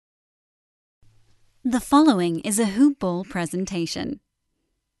The following is a Hoop Ball presentation.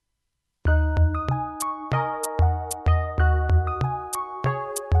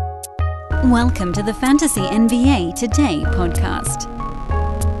 Welcome to the Fantasy NBA Today podcast.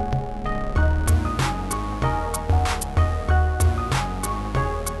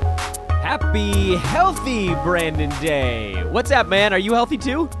 Happy, healthy Brandon Day. What's up, man? Are you healthy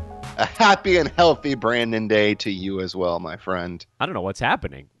too? A happy and healthy Brandon Day to you as well, my friend. I don't know what's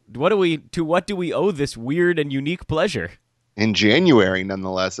happening. What do we owe this weird and unique pleasure? In January,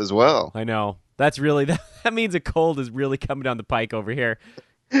 nonetheless, as well. I know. That means a cold is really coming down the pike over here.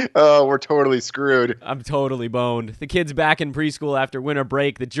 Oh, we're totally screwed. I'm totally boned. The kids back in preschool after winter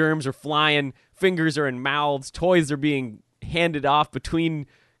break. The germs are flying. Fingers are in mouths. Toys are being handed off between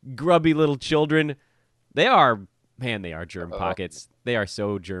grubby little children. They are germ pockets. They are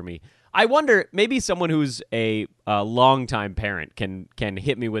so germy. I wonder, maybe someone who's a longtime parent can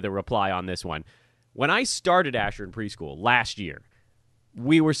hit me with a reply on this one. When I started Asher in preschool last year,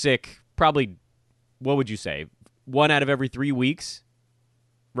 we were sick probably, what would you say, 1 out of every 3 weeks,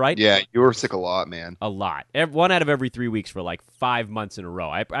 right? Yeah, you were sick a lot, man. A lot. 1 out of every 3 weeks for like 5 months in a row.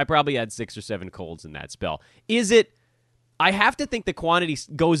 I probably had 6 or 7 colds in that spell. I have to think the quantity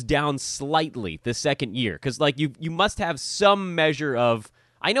goes down slightly the second year because like you must have some measure of.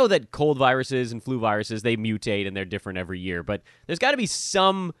 I know that cold viruses and flu viruses, they mutate and they're different every year, but there's got to be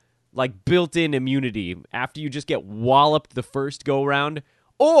some like built-in immunity after you just get walloped the first go-round.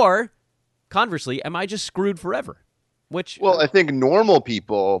 Or, conversely, am I just screwed forever? Well, I think normal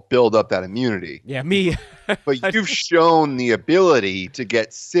people build up that immunity. Yeah, me. But you've shown the ability to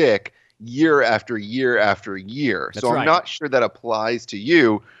get sick year after year after year. That's so I'm right. not sure that applies to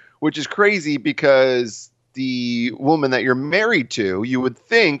you, which is crazy because the woman that you're married to, you would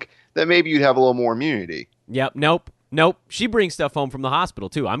think that maybe you'd have a little more immunity. Yep. Nope. She brings stuff home from the hospital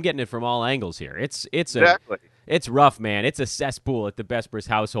too. I'm getting it from all angles here. Exactly. It's rough, man. It's a cesspool at the Bespers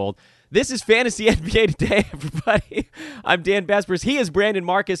household. This is Fantasy NBA Today, everybody. I'm Dan Bespers. He is Brandon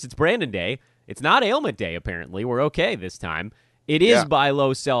Marcus. It's Brandon Day. It's not ailment day, apparently. We're okay this time. It is buy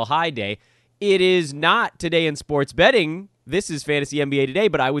low, sell high day. It is not today in sports betting. This is Fantasy NBA Today,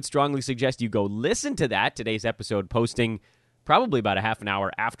 but I would strongly suggest you go listen to that. Today's episode posting probably about a half an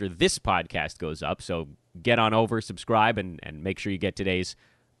hour after this podcast goes up. So get on over, subscribe, and make sure you get today's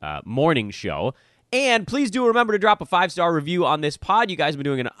morning show. And please do remember to drop a 5-star review on this pod. You guys have been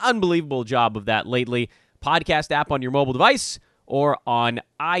doing an unbelievable job of that lately. Podcast app on your mobile device or on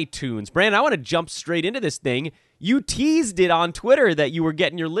iTunes. Brandon, I want to jump straight into this thing. You teased it on Twitter that you were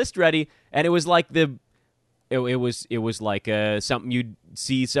getting your list ready, and it was like It was like something you'd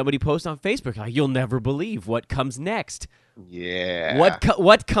see somebody post on Facebook. Like, you'll never believe what comes next. Yeah.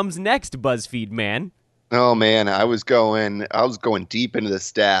 What comes next, BuzzFeed man? Oh man, I was going deep into the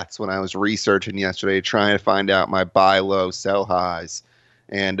stats when I was researching yesterday, trying to find out my buy low, sell highs.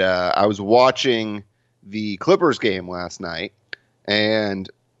 And I was watching the Clippers game last night, and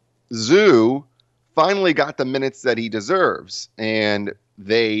Zoo finally got the minutes that he deserves, and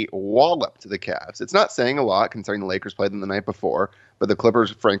they walloped the Cavs. It's not saying a lot considering the Lakers played them the night before, but the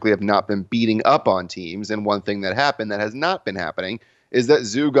Clippers, frankly, have not been beating up on teams. And one thing that happened that has not been happening is that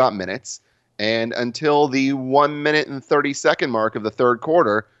Zoo got minutes. And until the 1 minute and 30-second mark of the third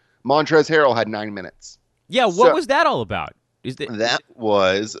quarter, Montrezl Harrell had 9 minutes. Yeah, what was that all about? That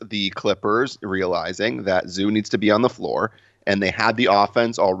was the Clippers realizing that Zoo needs to be on the floor, and they had the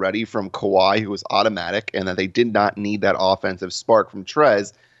offense already from Kawhi, who was automatic, and that they did not need that offensive spark from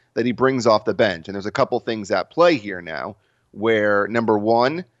Trez that he brings off the bench. And there's a couple things at play here now where, number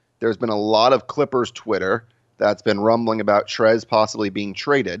one, there's been a lot of Clippers Twitter that's been rumbling about Trez possibly being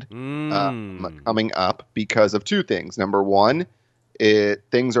traded coming up because of two things. Number one,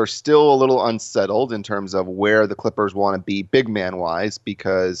 things are still a little unsettled in terms of where the Clippers want to be big man-wise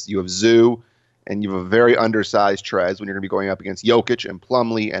because you have Zoo and you have a very undersized Trez when you're going to be going up against Jokic and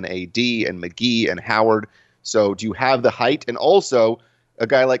Plumlee and AD and McGee and Howard. So do you have the height? And also, a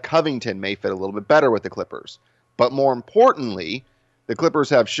guy like Covington may fit a little bit better with the Clippers. But more importantly, the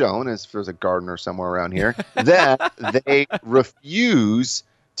Clippers have shown, as there's a gardener somewhere around here, that they refuse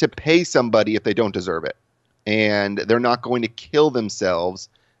to pay somebody if they don't deserve it. And they're not going to kill themselves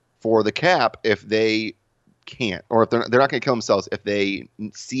for the cap if they can't, or if they're not going to kill themselves if they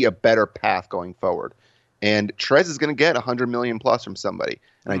see a better path going forward. And Trez is going to get $100 million plus from somebody,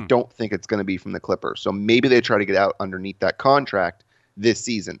 and I don't think it's going to be from the Clippers. So maybe they try to get out underneath that contract this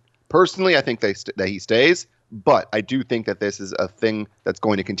season. Personally, I think that he stays, but I do think that this is a thing that's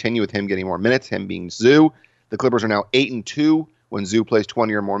going to continue with him getting more minutes, him being Zoo. The Clippers are now 8-2 when Zoo plays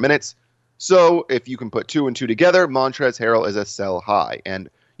 20 or more minutes. So if you can put 2 and 2 together, Montrezl Harrell is a sell high. And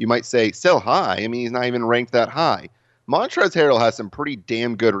you might say, sell high. I mean, he's not even ranked that high. Montrezl Harrell has some pretty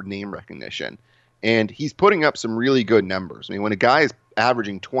damn good name recognition, and he's putting up some really good numbers. I mean, when a guy is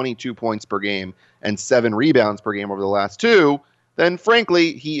averaging 22 points per game and 7 rebounds per game over the last 2, then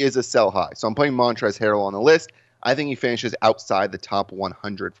frankly, he is a sell high. So I'm putting Montrezl Harrell on the list. I think he finishes outside the top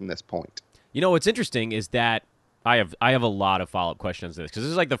 100 from this point. You know, what's interesting is that I have a lot of follow-up questions to this, because this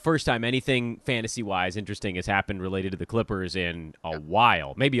is like the first time anything fantasy-wise interesting has happened related to the Clippers in a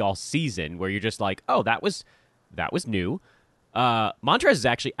while, maybe all season, where you're just like, oh, that was new. Montrez is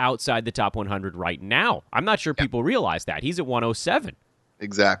actually outside the top 100 right now. I'm not sure people realize that. He's at 107.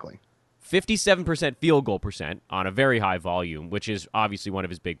 Exactly. 57% field goal percent on a very high volume, which is obviously one of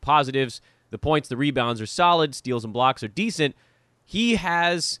his big positives. The points, the rebounds are solid. Steals and blocks are decent. He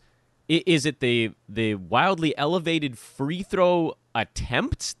has... Is it the wildly elevated free throw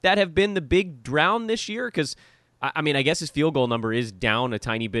attempts that have been the big drown this year? Because, I mean, I guess his field goal number is down a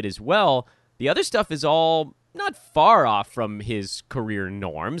tiny bit as well. The other stuff is all not far off from his career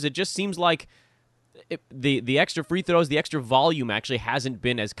norms. It just seems like the extra free throws, the extra volume actually hasn't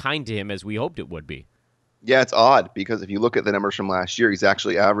been as kind to him as we hoped it would be. Yeah, it's odd because if you look at the numbers from last year, he's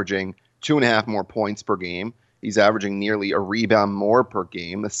actually averaging 2.5 more points per game. He's averaging nearly a rebound more per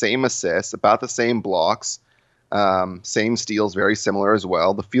game, the same assists, about the same blocks, same steals, very similar as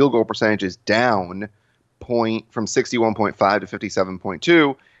well. The field goal percentage is down from 61.5 to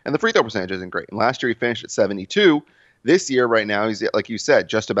 57.2, and the free throw percentage isn't great. And last year he finished at 72. This year, right now, he's, like you said,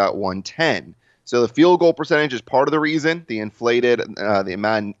 just about 110. So the field goal percentage is part of the reason, the inflated, the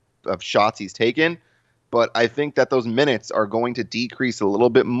amount of shots he's taken. But I think that those minutes are going to decrease a little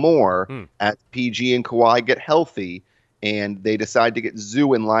bit more as PG and Kawhi get healthy and they decide to get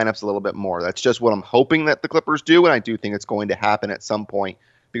Zoo in lineups a little bit more. That's just what I'm hoping that the Clippers do, and I do think it's going to happen at some point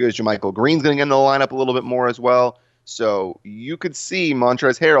because JaMychal Green's going to get into the lineup a little bit more as well. So you could see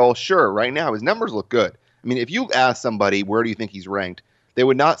Montrezl Harrell, sure, right now his numbers look good. I mean, if you ask somebody where do you think he's ranked, they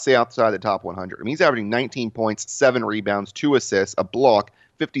would not say outside the top 100. I mean, he's averaging 19 points, 7 rebounds, 2 assists, a block,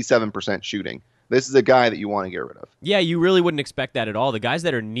 57% shooting. This is a guy that you want to get rid of. Yeah, you really wouldn't expect that at all. The guys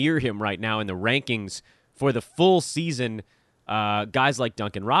that are near him right now in the rankings for the full season, guys like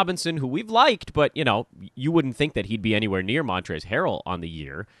Duncan Robinson, who we've liked, but, you know, you wouldn't think that he'd be anywhere near Montrezl Harrell on the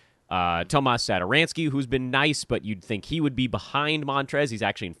year. Tomas Satoransky, who's been nice, but you'd think he would be behind Montrez. He's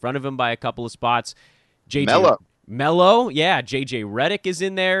actually in front of him by a couple of spots. Melo, yeah. J.J. Redick is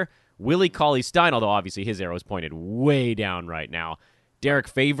in there. Willie Cauley-Stein, although obviously his arrow is pointed way down right now. Derek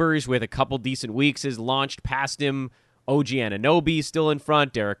Favors, with a couple decent weeks, has launched past him. OG Anunoby still in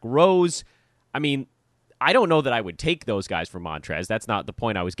front. Derrick Rose. I mean, I don't know that I would take those guys for Montrez. That's not the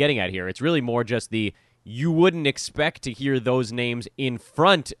point I was getting at here. It's really more just you wouldn't expect to hear those names in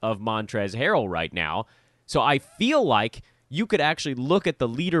front of Montrezl Harrell right now. So I feel like you could actually look at the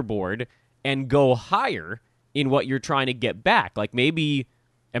leaderboard and go higher in what you're trying to get back. Like maybe,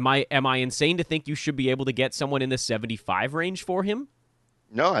 am I insane to think you should be able to get someone in the 75 range for him?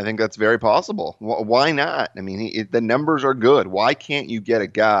 No, I think that's very possible. Why not? I mean, the numbers are good. Why can't you get a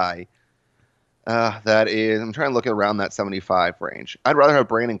guy that is, I'm trying to look around that 75 range. I'd rather have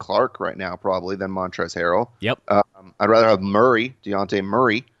Brandon Clark right now probably than Montrezl Harrell. Yep. I'd rather have Dejounte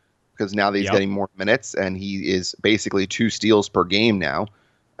Murray, because now that he's getting more minutes and he is basically 2 steals per game now.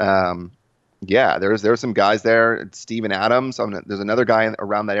 Yeah, there's some guys there. Steven Adams. There's another guy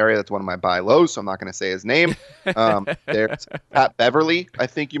around that area that's one of my buy lows, so I'm not going to say his name. There's Pat Beverly. I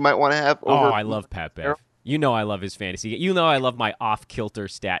think you might want to have. I love Pat Bev. You know I love his fantasy. You know I love my off-kilter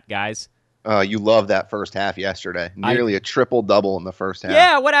stat guys. You loved that first half yesterday. Nearly a triple-double in the first half.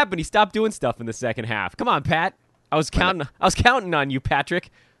 Yeah, what happened? He stopped doing stuff in the second half. Come on, Pat. I was counting on you, Patrick.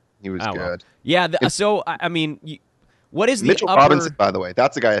 He was good. Well. Yeah, so, I mean... What is the Mitchell Robinson, by the way?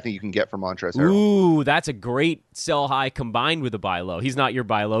 That's a guy I think you can get for Montrezl Harrell. Ooh, that's a great sell high combined with a buy low. He's not your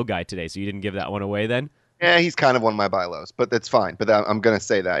buy low guy today, so you didn't give that one away then? Yeah, he's kind of one of my buy lows, but that's fine. But I'm going to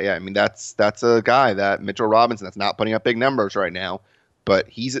say that. Yeah, I mean, that's a guy, that Mitchell Robinson, that's not putting up big numbers right now, but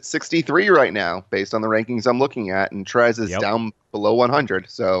he's at 63 right now based on the rankings I'm looking at, and Trez is down below 100,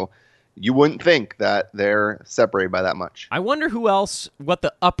 so... You wouldn't think that they're separated by that much. I wonder what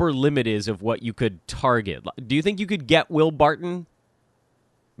the upper limit is of what you could target. Do you think you could get Will Barton?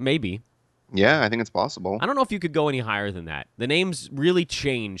 Maybe. Yeah, I think it's possible. I don't know if you could go any higher than that. The names really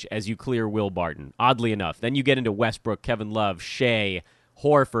change as you clear Will Barton, oddly enough. Then you get into Westbrook, Kevin Love, Shea,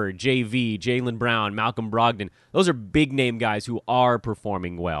 Horford, JV, Jaylen Brown, Malcolm Brogdon. Those are big-name guys who are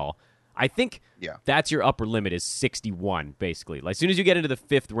performing well. I think that's your upper limit is 61, basically. Like, as soon as you get into the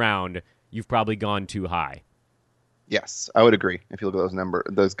 5th round, you've probably gone too high. Yes, I would agree. If you look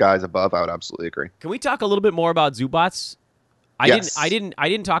at those guys above, I would absolutely agree. Can we talk a little bit more about Zubats? Yes. I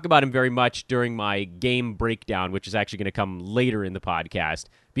didn't talk about him very much during my game breakdown, which is actually going to come later in the podcast,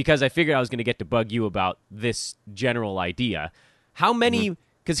 because I figured I was going to get to bug you about this general idea. How many?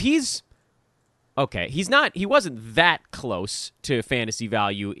 Because he wasn't that close to fantasy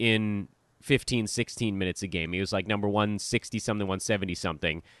value in 15, 16 minutes a game. He was like number 160 something, 170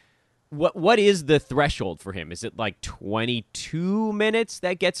 something. What is the threshold for him? Is it like 22 minutes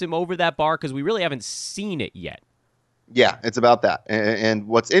that gets him over that bar? Because we really haven't seen it yet. Yeah, it's about that. And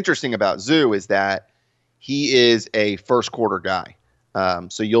what's interesting about Zoo is that he is a first quarter guy.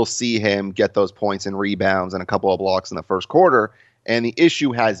 So you'll see him get those points and rebounds and a couple of blocks in the first quarter. And the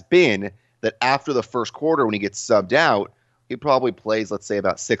issue has been that after the first quarter, when he gets subbed out, he probably plays, let's say,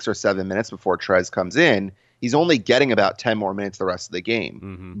 about 6 or 7 minutes before Trez comes in. He's only getting about 10 more minutes the rest of the game.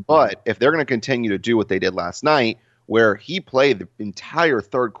 Mm-hmm. But if they're going to continue to do what they did last night, where he played the entire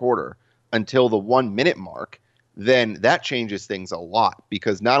third quarter until the 1 minute mark, then that changes things a lot,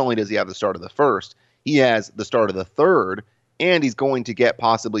 because not only does he have the start of the first, he has the start of the third, and he's going to get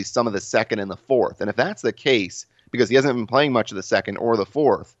possibly some of the second and the fourth. And if that's the case, because he hasn't been playing much of the second or the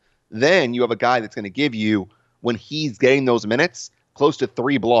fourth, then you have a guy that's going to give you, when he's getting those minutes, close to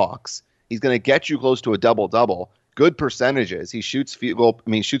 3 blocks. He's going to get you close to a double-double. Good percentages. He shoots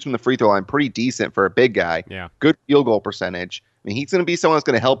shoots from the free throw line pretty decent for a big guy. Yeah. Good field goal percentage. I mean, he's going to be someone that's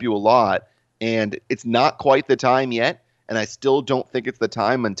going to help you a lot. And it's not quite the time yet, and I still don't think it's the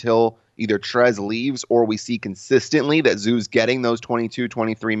time until either Trez leaves or we see consistently that Zoo's getting those 22,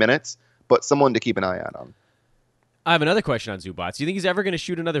 23 minutes, but someone to keep an eye out on. I have another question on Zubac. Do you think he's ever going to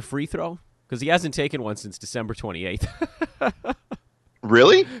shoot another free throw? Because he hasn't taken one since December 28th.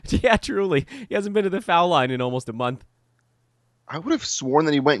 Really? Yeah, truly. He hasn't been to the foul line in almost a month. I would have sworn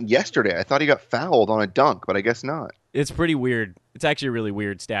that he went yesterday. I thought he got fouled on a dunk, but I guess not. It's pretty weird. It's actually a really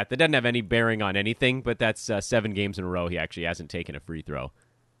weird stat. That doesn't have any bearing on anything, but that's 7 games in a row he actually hasn't taken a free throw.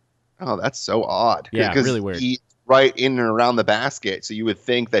 Oh, that's so odd. Yeah, really weird. He's right in and around the basket, so you would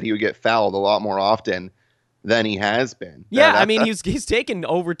think that he would get fouled a lot more often than he has been. Yeah, I mean, he's taken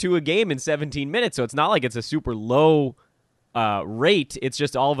over 2 a game in 17 minutes, so it's not like it's a super low rate. It's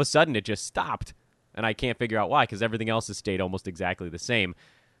just all of a sudden it just stopped, and I can't figure out why, because everything else has stayed almost exactly the same.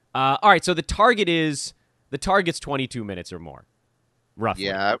 All right, so the target's 22 minutes or more, roughly.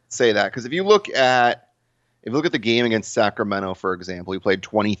 Yeah, I would say that, because if you look at the game against Sacramento, for example, he played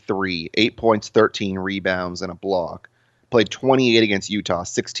 23, 8 points, 13 rebounds, and a block. Played 28 against Utah,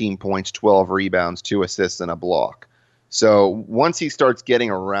 16 points, 12 rebounds, 2 assists, and a block. So once he starts getting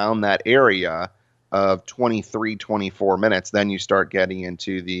around that area of 23, 24 minutes, then you start getting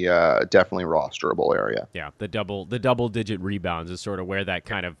into the definitely rosterable area. Yeah, the double-digit rebounds is sort of where that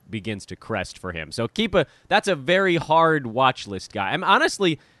kind of begins to crest for him. So that's a very hard watch list guy. I'm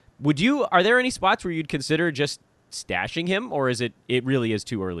honestly, are there any spots where you'd consider just stashing him, or is it really is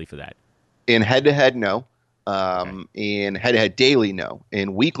too early for that? In head-to-head, no. Okay. In head-to-head daily, no.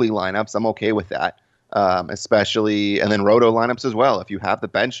 In weekly lineups, I'm okay with that. Especially, and then roto lineups as well. If you have the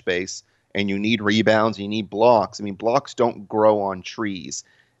bench space and you need rebounds, you need blocks. I mean, blocks don't grow on trees.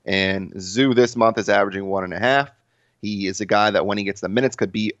 And Zoo this month is averaging 1.5. He is a guy that when he gets the minutes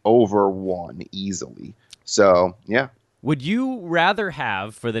could be over 1 easily. So, yeah. Would you rather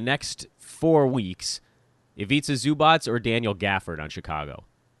have, for the next 4 weeks, Ivica Zubac or Daniel Gafford on Chicago?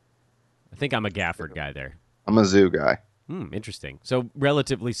 I think I'm a Gafford guy there. I'm a Zoo guy. Interesting. So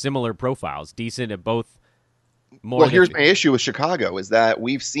relatively similar profiles, decent at both. Well, here's my issue with Chicago is that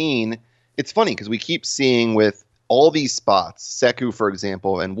we've seen, it's funny because we keep seeing with all these spots, Sekou, for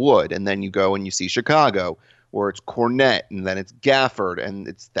example, and Wood, and then you go and you see Chicago, where it's Cornette, and then it's Gafford, and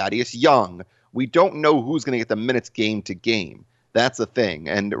it's Thaddeus Young. We don't know who's going to get the minutes game to game. That's the thing.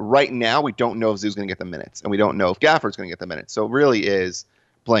 And right now, we don't know if Zoo's going to get the minutes, and we don't know if Gafford's going to get the minutes. So it really is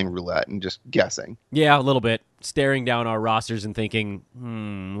playing roulette and just guessing. Yeah, a little bit. Staring down our rosters and thinking,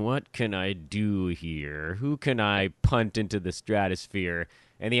 what can I do here? Who can I punt into the stratosphere?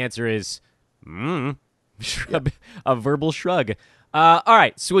 And the answer is, a verbal shrug. All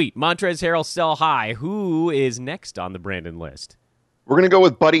right, sweet. Montrezl Harrell, sell high. Who is next on the Brandon list? We're going to go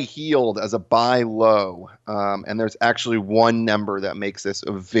with Buddy Hield as a buy low. And there's actually one number that makes this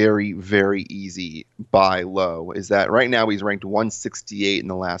a very, very easy buy low, is that right now he's ranked 168 in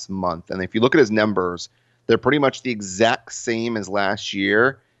the last month. And if you look at his numbers, they're pretty much the exact same as last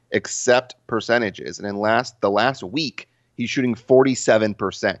year, except percentages. And in the last week, he's shooting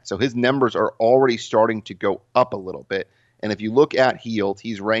 47%. So his numbers are already starting to go up a little bit. And if you look at Hield,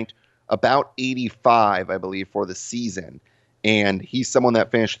 he's ranked about 85, I believe, for the season. And he's someone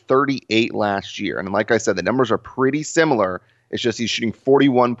that finished 38 last year. And like I said, the numbers are pretty similar. It's just he's shooting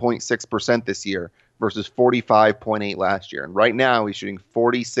 41.6% this year versus 45.8 last year. And right now he's shooting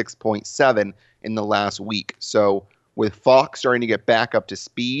 46.7 in the last week. So with Fox starting to get back up to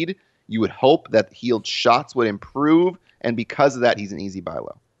speed, you would hope that Hield's shots would improve. And because of that, he's an easy buy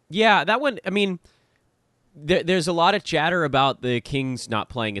low. Yeah, that one, I mean, there's a lot of chatter about the Kings not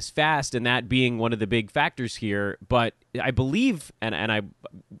playing as fast and that being one of the big factors here. But I believe,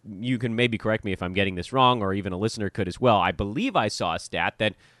 you can maybe correct me if I'm getting this wrong, or even a listener could as well. I believe I saw a stat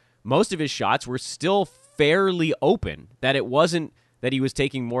that most of his shots were still fairly open, that it wasn't that he was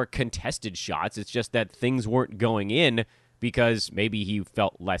taking more contested shots. It's just that things weren't going in because maybe he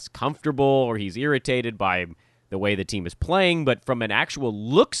felt less comfortable or he's irritated by the way the team is playing. But from an actual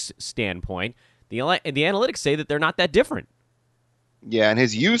looks standpoint, the analytics say that they're not that different. Yeah, and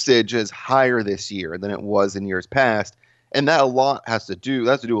his usage is higher this year than it was in years past, and that has to do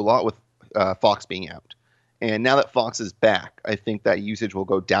a lot with Fox being out. And now that Fox is back, I think that usage will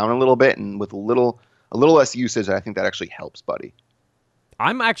go down a little bit, and with a little less usage, I think that actually helps Buddy.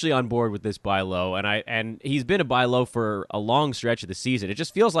 I'm actually on board with this buy low, and he's been a buy low for a long stretch of the season. It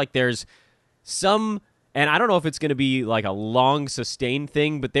just feels like there's some, and I don't know if it's going to be like a long sustained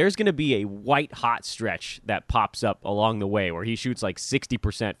thing, but there's going to be a white hot stretch that pops up along the way where he shoots like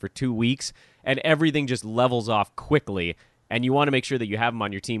 60% for 2 weeks, and everything just levels off quickly, and you want to make sure that you have him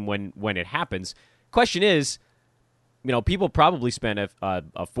on your team when it happens. Question is, people probably spent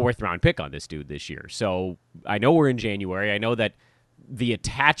a fourth-round pick on this dude this year. So I know we're in January. I know that the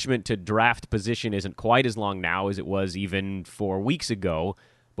attachment to draft position isn't quite as long now as it was even 4 weeks ago.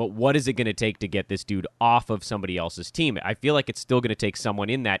 But what is it going to take to get this dude off of somebody else's team? I feel like it's still going to take someone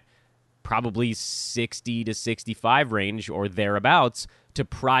in that probably 60 to 65 range or thereabouts to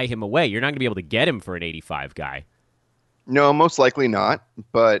pry him away. You're not going to be able to get him for an 85 guy. No, most likely not.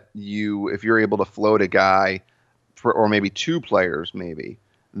 But if you're able to float a guy or maybe two players, maybe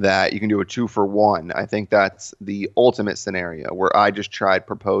that you can do a 2-for-1, I think that's the ultimate scenario where I just tried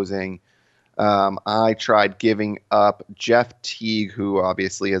proposing. I tried giving up Jeff Teague, who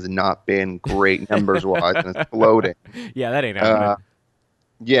obviously has not been great numbers wise and is floating. Yeah, that ain't happening.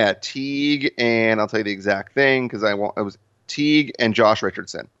 Yeah, Teague, and I'll tell you the exact thing because it was Teague and Josh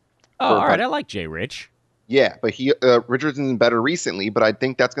Richardson. Oh, all right. I like Jay Rich. Yeah, but Richardson's been better recently, but I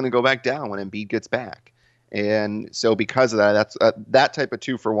think that's going to go back down when Embiid gets back. And so because of that, that's that type of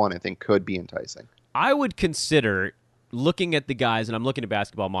 2-for-1 I think could be enticing. I would consider looking at the guys, and I'm looking at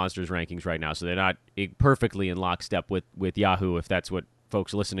Basketball Monsters rankings right now, so they're not perfectly in lockstep with Yahoo, if that's what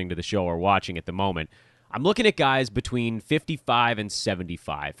folks listening to the show are watching at the moment. I'm looking at guys between 55 and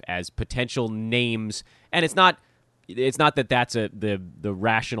 75 as potential names, and it's not that that's the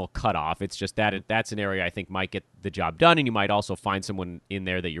rational cutoff. It's just that that's an area I think might get the job done, and you might also find someone in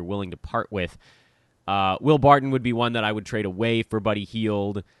there that you're willing to part with. Will Barton would be one that I would trade away for Buddy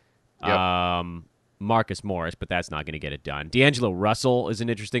Hield. Yep. Marcus Morris, but that's not going to get it done. D'Angelo Russell is an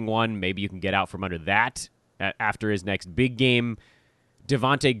interesting one. Maybe you can get out from under that after his next big game.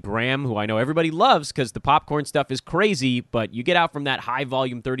 Devontae Graham, who I know everybody loves because the popcorn stuff is crazy, but you get out from that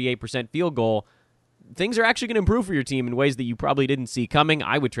high-volume 38% field goal, things are actually going to improve for your team in ways that you probably didn't see coming.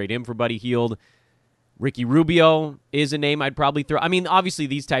 I would trade him for Buddy Hield. Ricky Rubio is a name I'd probably throw. I mean, obviously,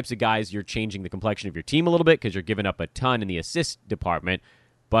 these types of guys, you're changing the complexion of your team a little bit because you're giving up a ton in the assist department.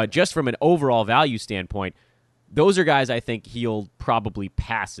 But just from an overall value standpoint, those are guys I think Hield probably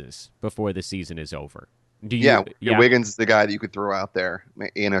passes before the season is over. Yeah, Wiggins is the guy that you could throw out there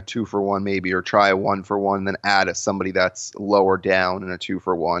in a 2-for-1 maybe, or try a 1-for-1, then add somebody that's lower down in a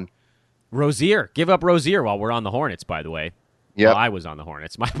 2-for-1. Rozier. Give up Rozier while we're on the Hornets, by the way. Yeah, well, I was on the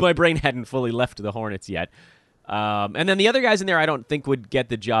Hornets. My brain hadn't fully left the Hornets yet. And then the other guys in there I don't think would get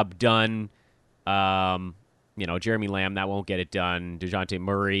the job done. Jeremy Lamb, that won't get it done. DeJounte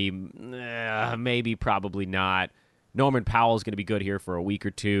Murray, maybe, probably not. Norman Powell's going to be good here for a week or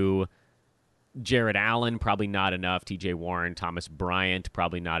two. Jared Allen, probably not enough. TJ Warren, Thomas Bryant,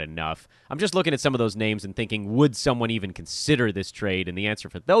 probably not enough. I'm just looking at some of those names and thinking, would someone even consider this trade? And the answer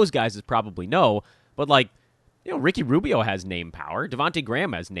for those guys is probably no. But, Ricky Rubio has name power. Devontae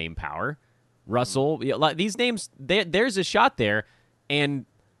Graham has name power. Russell, these names, there's a shot there. And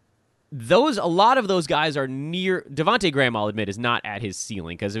a lot of those guys are near. Devontae Graham, I'll admit, is not at his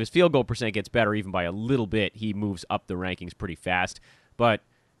ceiling because if his field goal percent gets better even by a little bit, he moves up the rankings pretty fast. But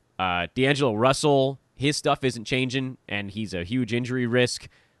D'Angelo Russell, his stuff isn't changing, and he's a huge injury risk.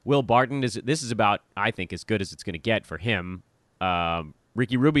 Will Barton, this is about, I think, as good as it's going to get for him.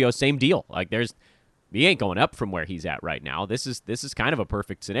 Ricky Rubio, same deal. He ain't going up from where he's at right now. This is kind of a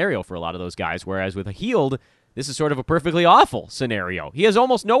perfect scenario for a lot of those guys, whereas with a Hield, this is sort of a perfectly awful scenario. He has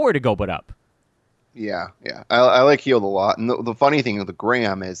almost nowhere to go but up. Yeah. I like Hield a lot. And the funny thing with the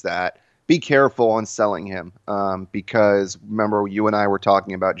Graham is that be careful on selling him because remember you and I were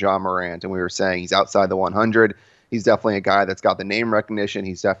talking about John Morant and we were saying he's outside the 100. He's definitely a guy that's got the name recognition.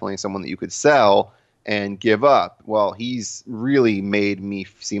 He's definitely someone that you could sell and give up. Well, he's really made me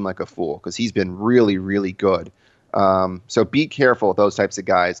seem like a fool because he's been really, really good. So be careful with those types of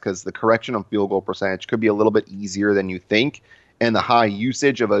guys because the correction on field goal percentage could be a little bit easier than you think. And the high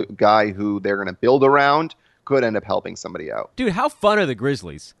usage of a guy who they're going to build around could end up helping somebody out. Dude, how fun are the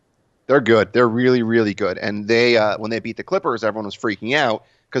Grizzlies? They're good. They're really, really good. And they, when they beat the Clippers, everyone was freaking out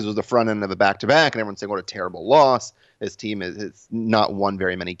because it was the front end of a back-to-back, and everyone's saying, what a terrible loss. This team has not won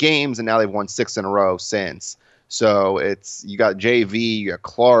very many games, and now they've won 6 in a row since. So you got JV, you got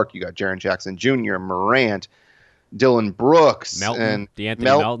Clark, you got Jaren Jackson Jr., Morant, Dylan Brooks, and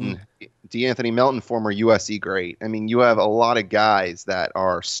DeAnthony Melton, former USC great. I mean, you have a lot of guys that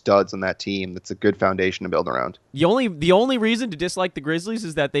are studs on that team. That's a good foundation to build around. The only reason to dislike the Grizzlies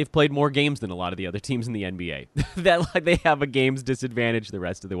is that they've played more games than a lot of the other teams in the NBA. That they have a game's disadvantage the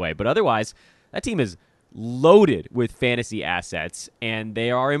rest of the way. But otherwise, that team is loaded with fantasy assets, and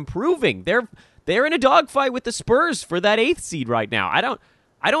they are improving. They're in a dogfight with the Spurs for that 8th seed right now.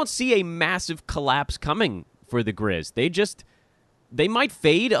 I don't see a massive collapse coming for the Grizz. They might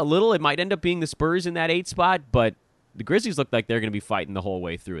fade a little. It might end up being the Spurs in that 8th spot, but the Grizzlies look like they're going to be fighting the whole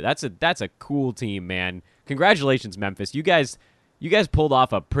way through. That's a cool team, man. Congratulations, Memphis. You guys pulled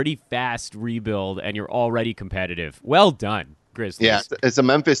off a pretty fast rebuild, and you're already competitive. Well done, Grizzlies. Yeah, it's a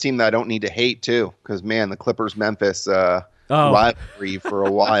Memphis team that I don't need to hate, too, because, man, the Clippers-Memphis rivalry for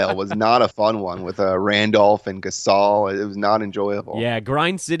a while was not a fun one with Randolph and Gasol. It was not enjoyable. Yeah,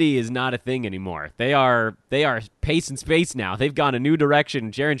 Grind City is not a thing anymore. They are pace and space now. They've gone a new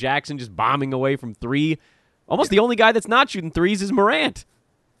direction. Jaren Jackson just bombing away from 3. Almost the only guy that's not shooting threes is Morant.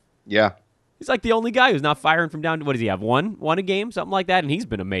 Yeah. He's like the only guy who's not firing from down. What does he have? One a game, something like that, and he's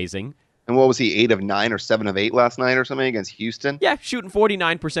been amazing. And what was he, 8 of 9 or 7 of 8 last night or something against Houston? Yeah, shooting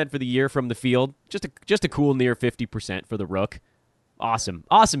 49% for the year from the field. Just a cool near 50% for the Rook. Awesome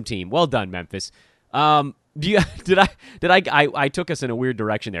team. Well done, Memphis. I took us in a weird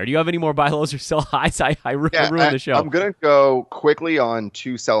direction there. Do you have any more buy lows or sell highs? I ruined the show. I'm gonna go quickly on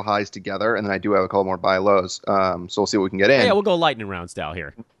 2 sell highs together, and then I do have a couple more buy lows. So we'll see what we can get in. Yeah, we'll go lightning round style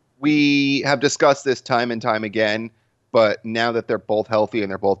here. We have discussed this time and time again, but now that they're both healthy and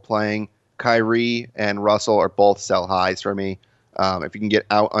they're both playing, Kyrie and Russell are both sell highs for me. If you can get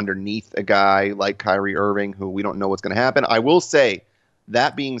out underneath a guy like Kyrie Irving, who we don't know what's going to happen. I will say,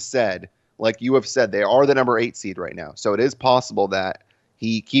 that being said, like you have said, they are the number 8 seed right now. So it is possible that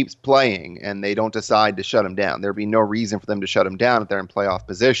he keeps playing and they don't decide to shut him down. There'd be no reason for them to shut him down if they're in playoff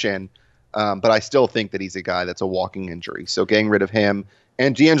position. But I still think that he's a guy that's a walking injury. So getting rid of him.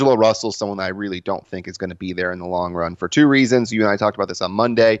 And D'Angelo Russell, someone that I really don't think is going to be there in the long run for 2 reasons. You and I talked about this on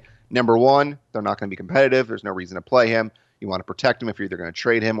Monday. Number 1, they're not going to be competitive. There's no reason to play him. You want to protect him if you're either going to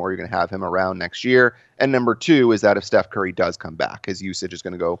trade him or you're going to have him around next year. And number 2 is that if Steph Curry does come back, his usage is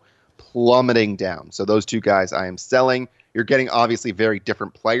going to go plummeting down. So those 2 guys I am selling. You're getting obviously very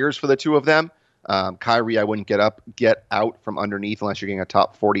different players for the 2 of them. Kyrie, I wouldn't get out from underneath unless you're getting a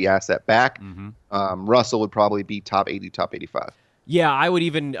top 40 asset back. Mm-hmm. Russell would probably be top 80, top 85. Yeah, I would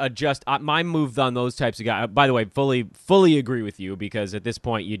even adjust my moves on those types of guys. By the way, fully agree with you because at this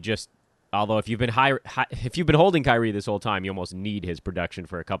point although if you've been holding Kyrie this whole time, you almost need his production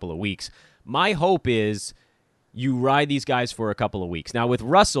for a couple of weeks. My hope is you ride these guys for a couple of weeks. Now with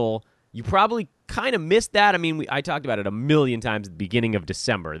Russell, you probably kind of missed that. I mean, I talked about it a million times at the beginning of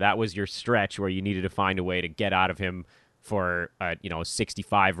December. That was your stretch where you needed to find a way to get out of him for a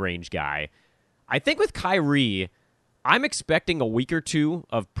 65 range guy. I think with Kyrie, I'm expecting a week or 2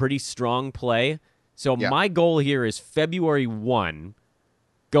 of pretty strong play. So my goal here is February 1,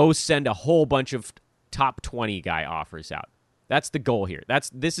 go send a whole bunch of top 20 guy offers out. That's the goal here.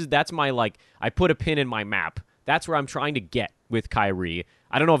 That's my, I put a pin in my map. That's where I'm trying to get with Kyrie.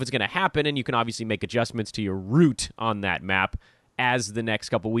 I don't know if it's going to happen, and you can obviously make adjustments to your route on that map as the next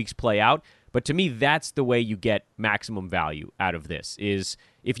couple weeks play out. But to me, that's the way you get maximum value out of this, is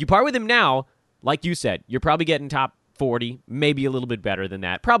if you part with him now, like you said, you're probably getting top 40, maybe a little bit better than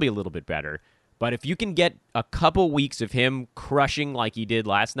that, probably a little bit better. But if you can get a couple weeks of him crushing like he did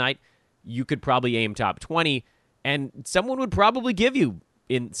last night, you could probably aim top 20, and someone would probably give you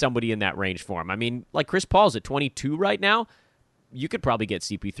somebody in that range for him. I mean, like Chris Paul's at 22 right now. You could probably get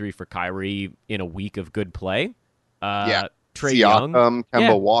CP3 for Kyrie in a week of good play. Trae Young,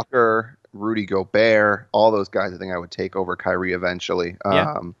 Kemba Walker, Rudy Gobert, all those guys I think I would take over Kyrie eventually.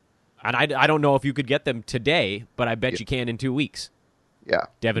 And I don't know if you could get them today, but I bet you can in 2 weeks. Yeah.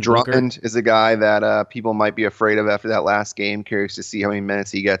 Devin Drummond Booker. is a guy that people might be afraid of after that last game. Curious to see how many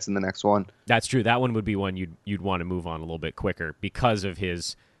minutes he gets in the next one. That's true. That one would be one you'd want to move on a little bit quicker because of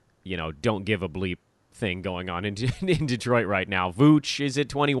his, don't give a bleep thing going on in Detroit right now. Vooch is at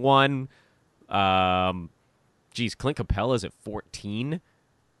 21. Clint Capella's at 14.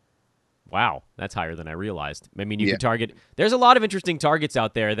 Wow, that's higher than I realized. I mean, you could target. There's a lot of interesting targets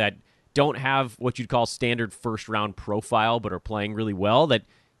out there that don't have what you'd call standard first-round profile, but are playing really well that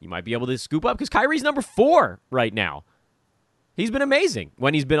you might be able to scoop up because Kyrie's number 4 right now. He's been amazing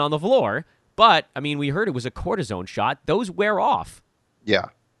when he's been on the floor, but, I mean, we heard it was a cortisone shot. Those wear off. Yeah.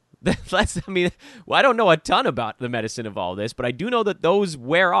 I don't know a ton about the medicine of all this, but I do know that those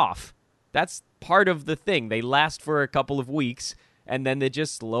wear off. That's part of the thing. They last for a couple of weeks, and then it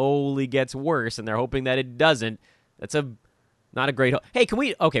just slowly gets worse, and they're hoping that it doesn't. That's not a great. Hey, can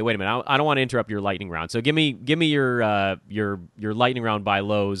we? Okay, wait a minute. I don't want to interrupt your lightning round. So give me your lightning round by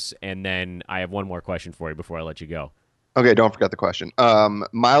lows, and then I have one more question for you before I let you go. Okay, don't forget the question.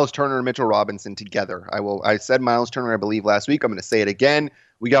 Miles Turner and Mitchell Robinson together. I said Miles Turner, I believe, last week. I'm going to say it again.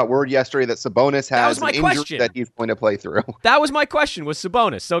 We got word yesterday that Sabonis has an injury that he's going to play through. That was my question, was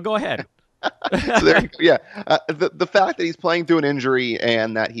Sabonis. So go ahead. So there you go. Yeah, the fact that he's playing through an injury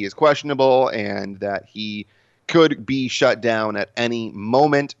and that he is questionable and that he could be shut down at any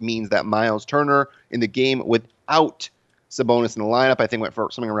moment means that Miles Turner in the game without Sabonis in the lineup, I think went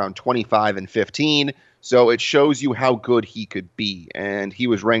for something around 25 and 15. So it shows you how good he could be. And he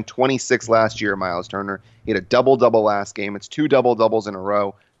was ranked 26 last year, Miles Turner. He had a double-double last game. It's 2 double-doubles in a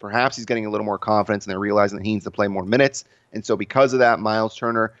row. Perhaps he's getting a little more confidence and they're realizing that he needs to play more minutes. And so because of that, Miles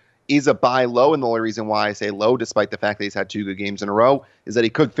Turner is a buy low. And the only reason why I say low, despite the fact that he's had 2 good games in a row, is that he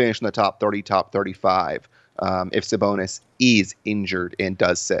could finish in the top 30, top 35 if Sabonis is injured and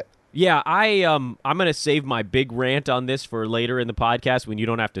does sit. Yeah, I'm going to save my big rant on this for later in the podcast when you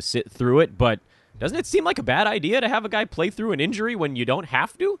don't have to sit through it. But doesn't it seem like a bad idea to have a guy play through an injury when you don't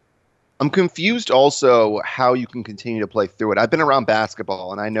have to? I'm confused also how you can continue to play through it. I've been around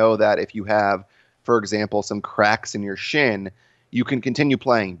basketball, and I know that if you have, for example, some cracks in your shin, you can continue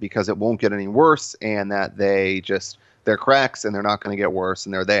playing because it won't get any worse, and that they're cracks and they're not going to get worse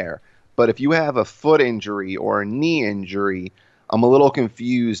and they're there. But if you have a foot injury or a knee injury, I'm a little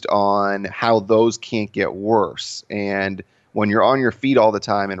confused on how those can't get worse. And when you're on your feet all the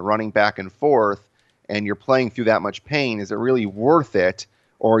time and running back and forth and you're playing through that much pain, is it really worth it?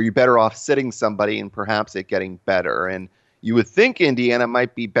 Or are you better off sitting somebody and perhaps it getting better? And you would think Indiana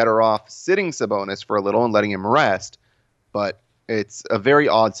might be better off sitting Sabonis for a little and letting him rest, but it's a very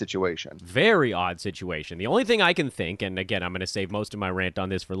odd situation. Very odd situation. The only thing I can think, and again, I'm going to save most of my rant on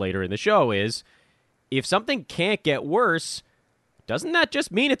this for later in the show, is if something can't get worse, doesn't that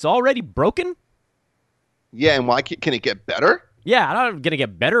just mean it's already broken? Yeah, and why can it get better? Yeah, I'm going to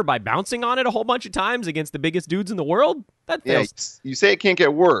get better by bouncing on it a whole bunch of times against the biggest dudes in the world? That feels... Yeah, you say it can't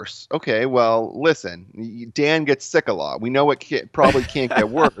get worse. Okay, well, listen, Dan gets sick a lot. We know it probably can't get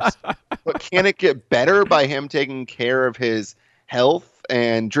worse. But can it get better by him taking care of his health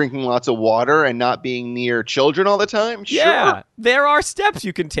and drinking lots of water and not being near children all the time? Sure. Yeah, there are steps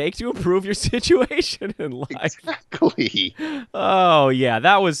you can take to improve your situation in life. Exactly. Oh, yeah,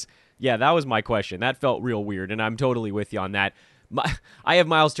 that was my question. That felt real weird, and I'm totally with you on that. I have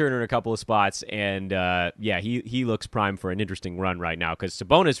Miles Turner in a couple of spots, and he looks primed for an interesting run right now because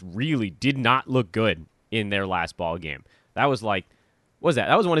Sabonis really did not look good in their last ball game. That was like, what was that?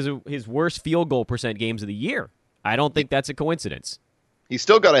 That was one of his worst field goal percent games of the year. I don't think that's a coincidence. He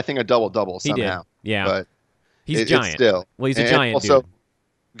still got, I think, a double-double somehow. He did, yeah. But he's a giant. Still. Well, he's a giant also, dude.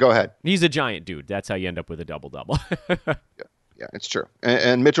 Go ahead. He's a giant dude. That's how you end up with a double-double. Yeah, it's true.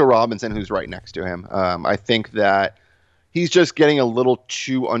 And Mitchell Robinson, who's right next to him, I think that he's just getting a little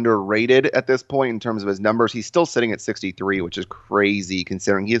too underrated at this point in terms of his numbers. He's still sitting at 63, which is crazy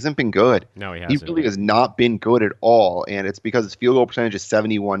considering he hasn't been good. No, he hasn't. He really has not been good at all, and it's because his field goal percentage is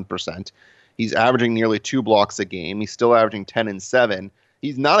 71%. He's averaging nearly 2 blocks a game. He's still averaging 10 and 7.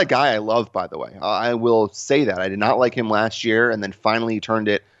 He's not a guy I love, by the way. I will say that. I did not like him last year, and then finally he turned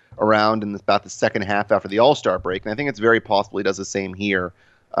it around in about the second half after the All-Star break, and I think it's very possible he does the same here.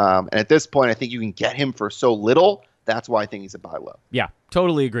 And at this point, I think you can get him for so little. That's why I think he's a buy low. Yeah,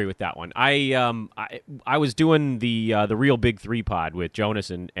 totally agree with that one. I was doing the Real Big Three pod with Jonas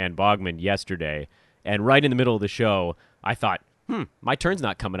and Bogman yesterday, and right in the middle of the show, I thought, my turn's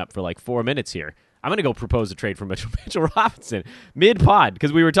not coming up for like 4 minutes here. I'm going to go propose a trade for Mitchell Robinson mid-pod,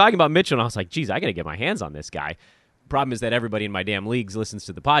 because we were talking about Mitchell, and I was like, geez, I got to get my hands on this guy. Problem is that everybody in my damn leagues listens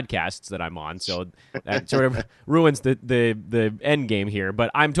to the podcasts that I'm on, so that sort of ruins the end game here.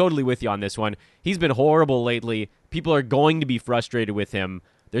 But I'm totally with you on this one. He's been horrible lately. People are going to be frustrated with him.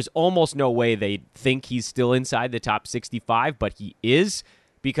 There's almost no way they think he's still inside the top 65, but he is,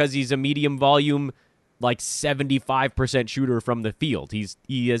 because he's a medium volume, like 75% shooter from the field.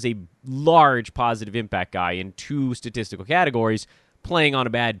 He is a large positive impact guy in 2 statistical categories, playing on a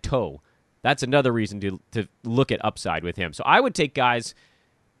bad toe. That's another reason to look at upside with him. So I would take guys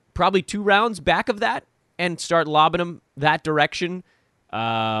probably 2 rounds back of that and start lobbing them that direction,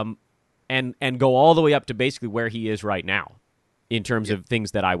 and go all the way up to basically where he is right now in terms of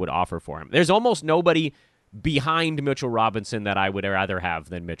things that I would offer for him. There's almost nobody behind Mitchell Robinson that I would rather have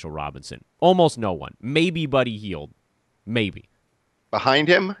than Mitchell Robinson. Almost no one. Maybe Buddy Hield. Maybe. Behind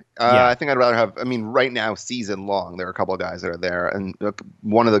him, Yeah. I think I'd rather have. I mean, right now, season long, there are a couple of guys that are there, and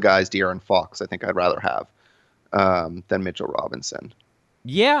one of the guys, De'Aaron Fox, I think I'd rather have than Mitchell Robinson.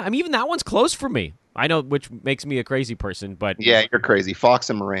 Yeah, I mean, even that one's close for me. I know, which makes me a crazy person, but Yeah, you're crazy. Fox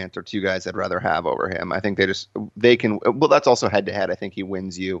and Morant are 2 guys I'd rather have over him. I think they can. Well, that's also head to head. I think he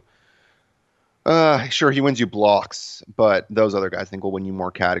wins you. Sure, he wins you blocks, but those other guys I think will win you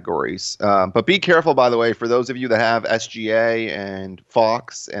more categories. But be careful, by the way, for those of you that have SGA and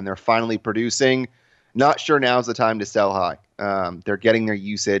Fox and they're finally producing. Not sure now's the time to sell high. They're getting their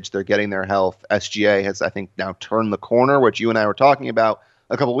usage, they're getting their health. SGA has, I think, now turned the corner, which you and I were talking about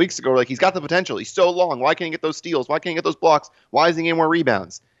a couple weeks ago. We're like, he's got the potential. He's so long. Why can't he get those steals? Why can't he get those blocks? Why isn't he getting more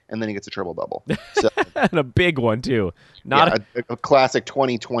rebounds? And then he gets a triple-double. So, and a big one, too. Not a classic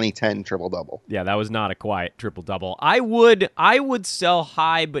 20-20-10 triple-double. Yeah, that was not a quiet triple-double. I would sell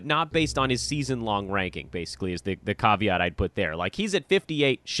high, but not based on his season-long ranking, basically, is the caveat I'd put there. Like, he's at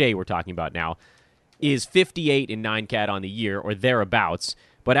 58, Shea we're talking about now, is 58 in 9-cat on the year, or thereabouts.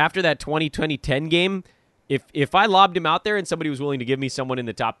 But after that 20-10 game, if I lobbed him out there and somebody was willing to give me someone in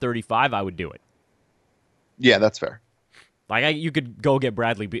the top 35, I would do it. Yeah, that's fair. Like, you could go get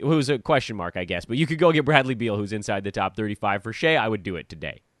Bradley Beal, who's a question mark, I guess, but you could go get Bradley Beal, who's inside the top 35 for Shea. I would do it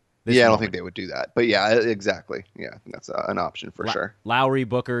today. I don't think they would do that. But yeah, exactly. Yeah, that's an option for sure. Lowry,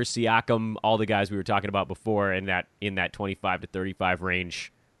 Booker, Siakam, all the guys we were talking about before in that 25 to 35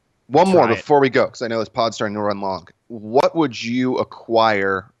 range. One more before we go, because I know this pod's starting to run long. What would you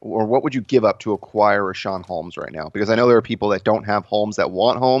acquire, or what would you give up to acquire Richaun Holmes right now? Because I know there are people that don't have Holmes that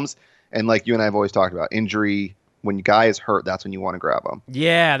want Holmes, and like you and I have always talked about, injury. When a guy is hurt, that's when you want to grab him.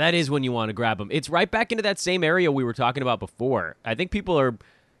 Yeah, that is when you want to grab him. It's right back into that same area we were talking about before. I think people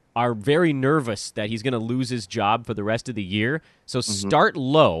are very nervous that he's going to lose his job for the rest of the year. So start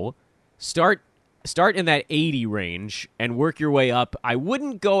low, start in that 80 range and work your way up. I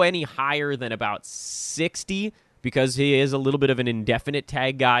wouldn't go any higher than about 60 because he is a little bit of an indefinite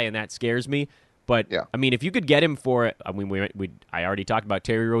tag guy, and that scares me. But, yeah. I mean, if you could get him for, I mean, I already talked about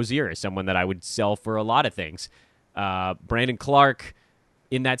Terry Rozier as someone that I would sell for a lot of things. Brandon Clark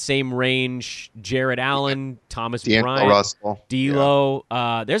in that same range, Jared Allen, Thomas Bryant, Russell, D'Lo.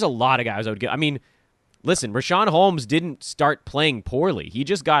 Yeah. There's a lot of guys I would get. I mean, listen, Richaun Holmes didn't start playing poorly. He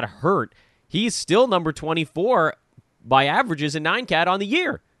just got hurt. He's still number 24 by averages in 9-cat on the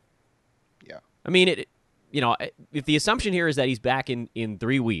year. Yeah. I mean, if the assumption here is that he's back in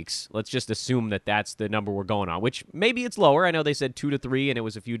 3 weeks, let's just assume that that's the number we're going on, which maybe it's lower. I know they said 2 to 3, and it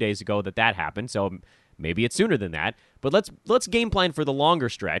was a few days ago that happened, so maybe it's sooner than that. But let's game plan for the longer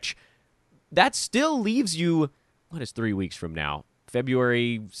stretch. That still leaves you, what is 3 weeks from now?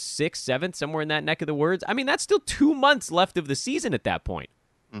 February 6th, 7th, somewhere in that neck of the woods. I mean, that's still 2 months left of the season at that point.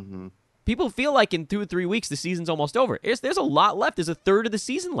 Mm-hmm. People feel like in 2 or 3 weeks the season's almost over. There's a lot left. There's a third of the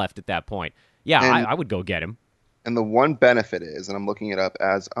season left at that point. Yeah, I would go get him. And the one benefit is, and I'm looking it up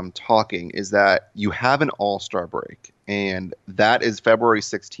as I'm talking, is that you have an All-Star break, and that is February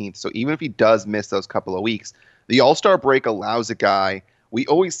 16th. So even if he does miss those couple of weeks, the All-Star break allows a guy, we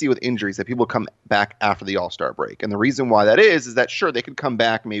always see with injuries that people come back after the All-Star break. And the reason why that is that, sure, they could come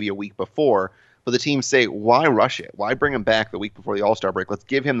back maybe a week before, but the teams say, why rush it? Why bring him back the week before the All-Star break? Let's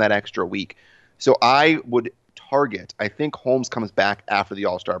give him that extra week. So I would target, I think Holmes comes back after the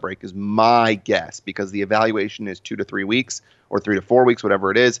All-Star break is my guess, because the evaluation is 2 to 3 weeks or 3 to 4 weeks,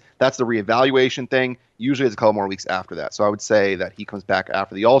 whatever it is. That's the reevaluation thing. Usually it's a couple more weeks after that. So I would say that he comes back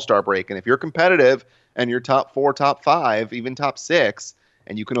after the All-Star break. And if you're competitive and you're top 4, top 5, even top 6,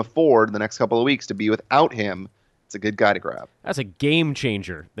 and you can afford the next couple of weeks to be without him, it's a good guy to grab. That's a game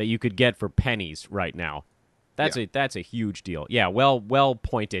changer that you could get for pennies right now. That's a huge deal. Yeah, well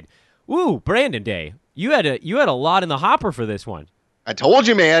pointed. Ooh, Brandon Day. You had a lot in the hopper for this one. I told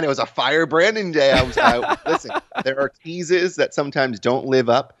you, man. It was a fire Brandon Day. Listen, there are teases that sometimes don't live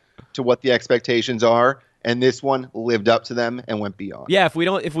up to what the expectations are, and this one lived up to them and went beyond. Yeah,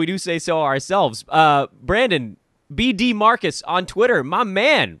 if we do say so ourselves. Brandon, BD Marcus on Twitter, my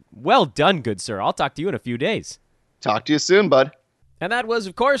man. Well done, good sir. I'll talk to you in a few days. Talk to you soon, bud. And that was,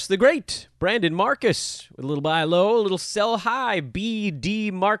 of course, the great Brandon Marcus with a little buy low, a little sell high.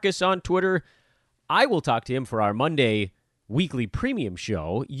 BD Marcus on Twitter. I will talk to him for our Monday weekly premium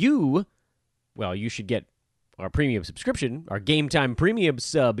show. You should get our premium subscription, our Game Time premium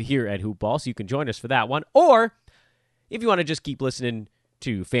sub here at Hoop Ball, so you can join us for that one. Or if you want to just keep listening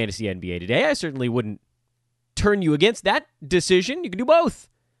to Fantasy NBA Today, I certainly wouldn't turn you against that decision. You can do both.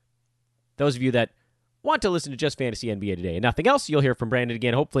 Those of you that want to listen to just Fantasy NBA Today and nothing else, you'll hear from Brandon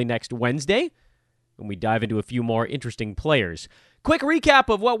again hopefully next Wednesday when we dive into a few more interesting players. Quick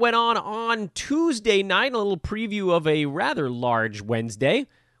recap of what went on Tuesday night, a little preview of a rather large Wednesday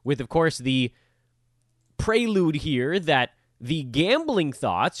with, of course, the prelude here that the gambling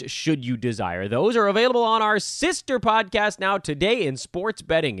thoughts, should you desire those, are available on our sister podcast now. Today in Sports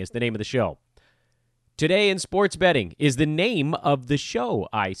Betting is the name of the show. Today in Sports Betting is the name of the show,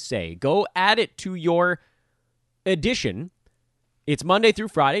 I say. Go add it to your edition. It's Monday through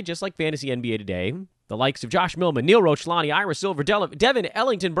Friday, just like Fantasy NBA Today. The likes of Josh Millman, Neil Rochlani, Ira Silver, Devin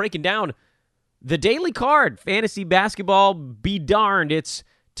Ellington breaking down the daily card. Fantasy basketball, be darned. It's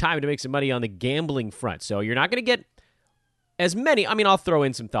time to make some money on the gambling front. So you're not going to get as many. I mean, I'll throw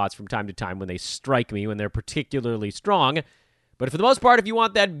in some thoughts from time to time when they strike me, when they're particularly strong. But for the most part, if you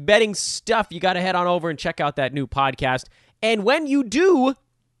want that betting stuff, you got to head on over and check out that new podcast. And when you do,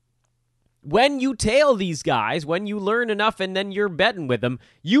 when you tail these guys, when you learn enough and then you're betting with them,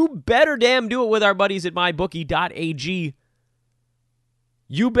 you better damn do it with our buddies at mybookie.ag.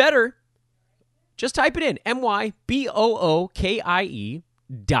 You better. Just type it in, mybookie.ag.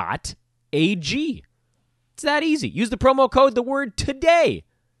 It's that easy. Use the promo code, the word today,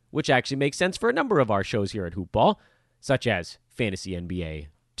 which actually makes sense for a number of our shows here at Hoop Ball, such as Fantasy NBA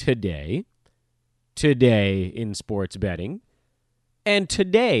Today, Today in Sports Betting, and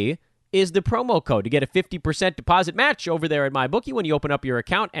today is the promo code to get a 50% deposit match over there at MyBookie when you open up your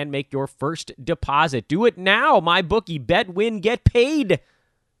account and make your first deposit. Do it now. MyBookie. Bet, win, get paid.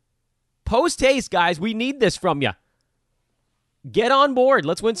 Post haste, guys. We need this from you. Get on board.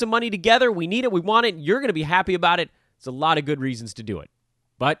 Let's win some money together. We need it. We want it. You're going to be happy about it. It's a lot of good reasons to do it.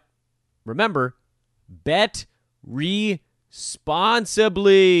 But remember, bet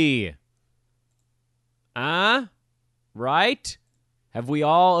responsibly. Right? Have we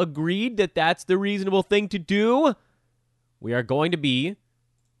all agreed that that's the reasonable thing to do? We are going to be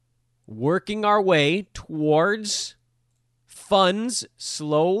working our way towards funds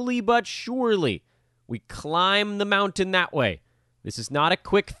slowly but surely. We climb the mountain that way. This is not a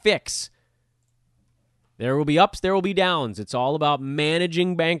quick fix. There will be ups, there will be downs. It's all about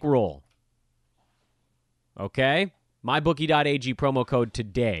managing bankroll. Okay? MyBookie.ag promo code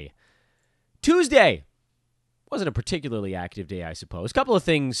today. Tuesday. Wasn't a particularly active day, I suppose. A couple of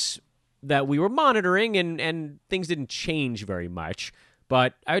things that we were monitoring, and things didn't change very much.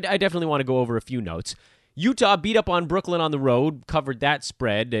 But I definitely want to go over a few notes. Utah beat up on Brooklyn on the road, covered that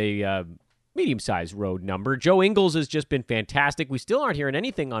spread, a medium-sized road number. Joe Ingles has just been fantastic. We still aren't hearing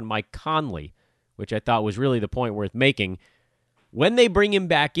anything on Mike Conley, which I thought was really the point worth making. When they bring him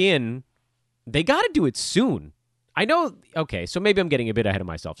back in, they got to do it soon. I know, okay, so maybe I'm getting a bit ahead of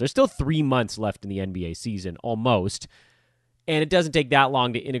myself. There's still 3 months left in the NBA season, almost, and it doesn't take that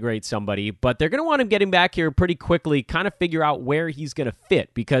long to integrate somebody, but they're going to want to get him back here pretty quickly, kind of figure out where he's going to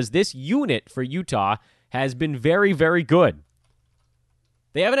fit, because this unit for Utah has been very, very good.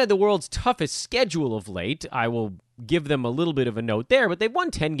 They haven't had the world's toughest schedule of late. I will give them a little bit of a note there, but they've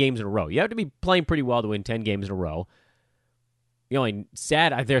won 10 games in a row. You have to be playing pretty well to win 10 games in a row. The only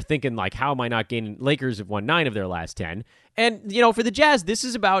sad, they're thinking, like, how am I not gaining? Lakers have won 9 of their last 10. And, for the Jazz, this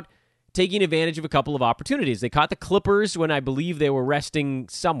is about taking advantage of a couple of opportunities. They caught the Clippers when I believe they were resting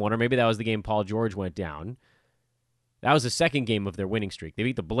someone, or maybe that was the game Paul George went down. That was the second game of their winning streak. They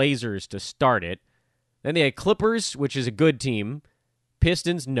beat the Blazers to start it. Then they had Clippers, which is a good team.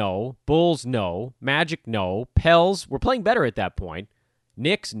 Pistons, no. Bulls, no. Magic, no. Pels, were playing better at that point.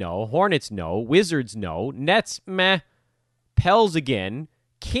 Knicks, no. Hornets, no. Wizards, no. Nets, meh. Pels again.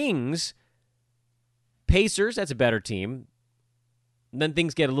 Kings. Pacers, that's a better team. And then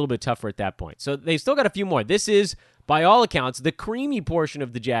things get a little bit tougher at that point. So they've still got a few more. This is, by all accounts, the creamy portion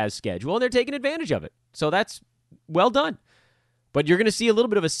of the Jazz schedule, and they're taking advantage of it. So that's well done. But you're going to see a little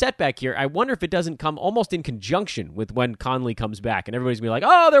bit of a setback here. I wonder if it doesn't come almost in conjunction with when Conley comes back, and everybody's going to be like,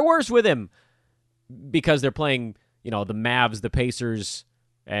 oh, they're worse with him, because they're playing, the Mavs, the Pacers,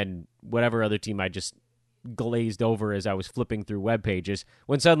 and whatever other team I just glazed over as I was flipping through web pages,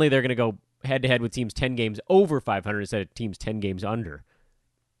 when suddenly they're going to go head-to-head with teams 10 games over 500 instead of teams 10 games under.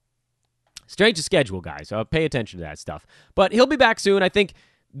 Strange to schedule, guys. So pay attention to that stuff. But he'll be back soon. I think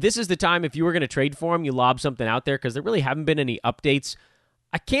this is the time, if you were going to trade for him, you lob something out there because there really haven't been any updates.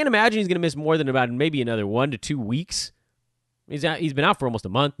 I can't imagine he's going to miss more than about maybe another 1 to 2 weeks. He's been out for almost a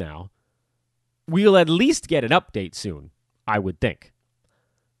month now. We'll at least get an update soon, I would think.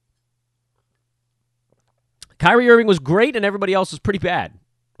 Kyrie Irving was great, and everybody else was pretty bad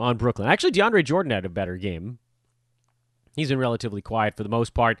on Brooklyn. Actually, DeAndre Jordan had a better game. He's been relatively quiet for the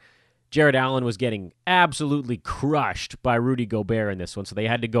most part. Jared Allen was getting absolutely crushed by Rudy Gobert in this one, so they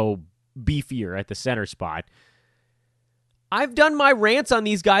had to go beefier at the center spot. I've done my rants on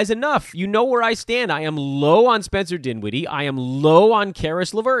these guys enough. You know where I stand. I am low on Spencer Dinwiddie. I am low on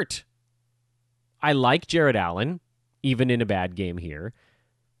Karis LeVert. I like Jared Allen, even in a bad game here.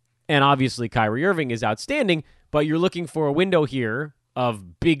 And obviously Kyrie Irving is outstanding, but you're looking for a window here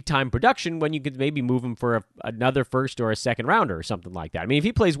of big-time production when you could maybe move him for another first or a second rounder or something like that. I mean, if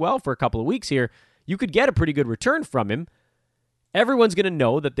he plays well for a couple of weeks here, you could get a pretty good return from him. Everyone's going to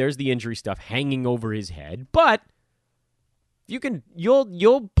know that there's the injury stuff hanging over his head, but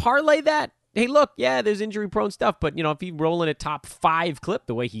you'll parlay that. Hey, look, yeah, there's injury-prone stuff, but if he's rolling a top 5 clip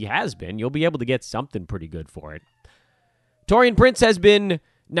the way he has been, you'll be able to get something pretty good for it. Taurean Prince has been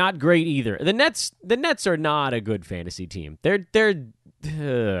not great either. The Nets are not a good fantasy team. There's a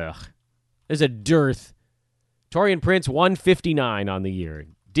dearth. Taurean Prince 159 on the year.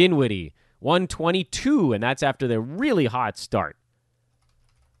 Dinwiddie 122, and that's after their really hot start.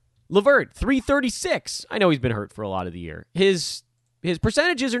 LeVert 336. I know he's been hurt for a lot of the year. His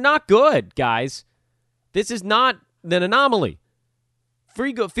percentages are not good, guys. This is not an anomaly.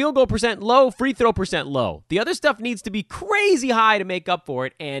 Field goal percent low, free throw percent low. The other stuff needs to be crazy high to make up for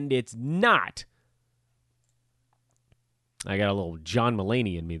it, and it's not. I got a little John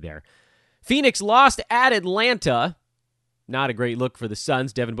Mulaney in me there. Phoenix lost at Atlanta. Not a great look for the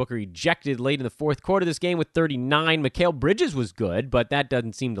Suns. Devin Booker ejected late in the fourth quarter of this game with 39. Mikal Bridges was good, but that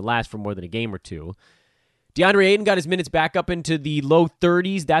doesn't seem to last for more than a game or two. DeAndre Ayton got his minutes back up into the low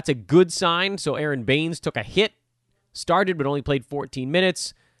 30s. That's a good sign. So Aaron Baines took a hit. Started, but only played 14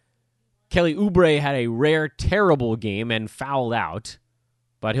 minutes. Kelly Oubre had a rare, terrible game and fouled out,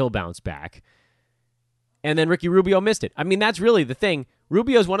 but he'll bounce back. And then Ricky Rubio missed it. I mean, that's really the thing.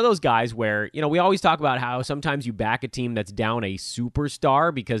 Rubio's one of those guys where, we always talk about how sometimes you back a team that's down a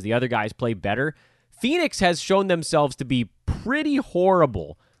superstar because the other guys play better. Phoenix has shown themselves to be pretty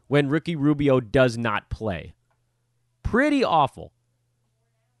horrible when Ricky Rubio does not play. Pretty awful.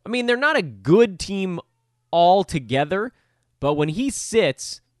 I mean, they're not a good team altogether, but when he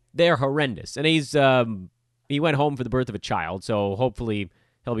sits, they're horrendous. And he went home for the birth of a child, so hopefully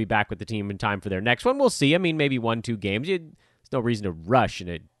he'll be back with the team in time for their next one. We'll see. I mean, maybe 1-2 games. There's no reason to rush in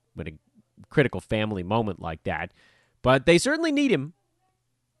a critical family moment like that. But they certainly need him.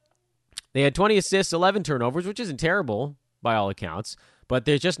 They had 20 assists, 11 turnovers, which isn't terrible by all accounts. But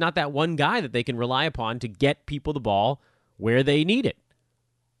there's just not that one guy that they can rely upon to get people the ball where they need it.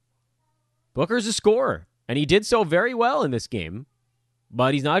 Booker's a scorer, and he did so very well in this game,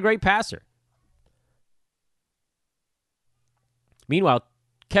 but he's not a great passer. Meanwhile,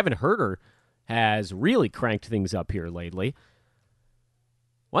 Kevin Huerter has really cranked things up here lately.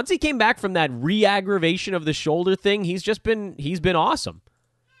 Once he came back from that re-aggravation of the shoulder thing, he's been awesome.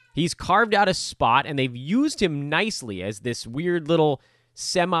 He's carved out a spot, and they've used him nicely as this weird little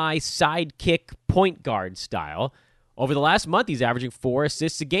semi-sidekick point guard style. Over the last month, he's averaging 4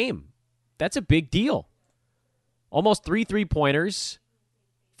 assists a game. That's a big deal. Almost 3 3-pointers,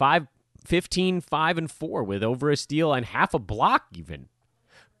 15, 5, and 4 with over a steal and half a block even.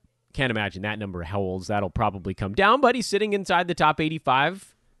 Can't imagine that number holds. That'll probably come down, but he's sitting inside the top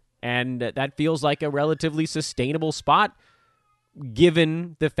 85, and that feels like a relatively sustainable spot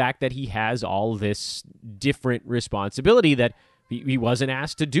given the fact that he has all this different responsibility that he wasn't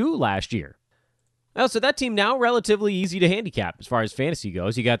asked to do last year. Well, so that team now relatively easy to handicap as far as fantasy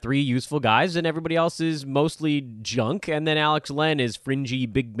goes. You got 3 useful guys, and everybody else is mostly junk, and then Alex Len is fringy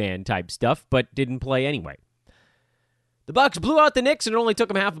big man type stuff, but didn't play anyway. The Bucks blew out the Knicks, and it only took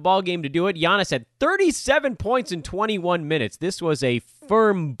them half a ball game to do it. Giannis had 37 points in 21 minutes. This was a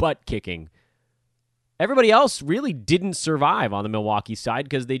firm butt kicking. Everybody else really didn't survive on the Milwaukee side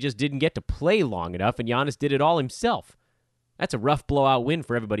because they just didn't get to play long enough, and Giannis did it all himself. That's a rough blowout win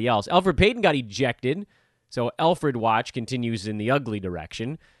for everybody else. Elfrid Payton got ejected, so Elfrid watch continues in the ugly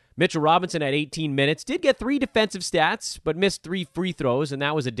direction. Mitchell Robinson had 18 minutes, did get 3 defensive stats, but missed 3 free throws, and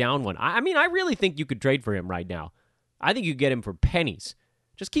that was a down one. I mean, I really think you could trade for him right now. I think you could get him for pennies.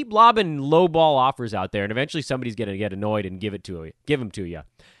 Just keep lobbing low ball offers out there, and eventually somebody's going to get annoyed and give him to you.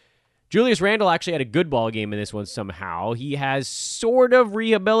 Julius Randle actually had a good ball game in this one somehow. He has sort of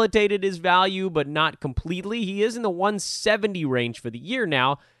rehabilitated his value, but not completely. He is in the 170 range for the year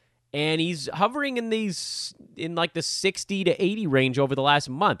now, and he's hovering in like the 60 to 80 range over the last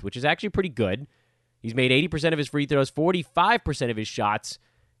month, which is actually pretty good. He's made 80% of his free throws, 45% of his shots,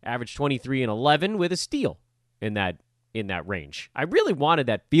 averaged 23 and 11 with a steal in that range. I really wanted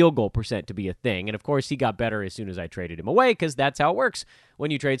that field goal percent to be a thing, and of course he got better as soon as I traded him away, because that's how it works. When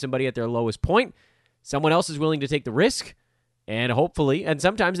you trade somebody at their lowest point, someone else is willing to take the risk, and hopefully, and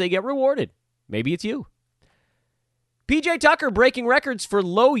sometimes they get rewarded. Maybe it's you. PJ Tucker breaking records for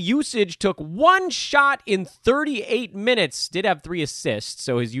low usage, took one shot in 38 minutes, did have 3 assists,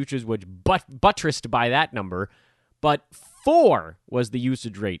 so his usage was buttressed by that number, but 4 was the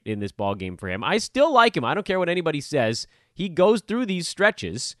usage rate in this ball game for him. I still like him. I don't care what anybody says. He goes through these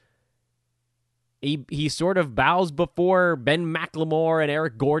stretches. He sort of bows before Ben McLemore and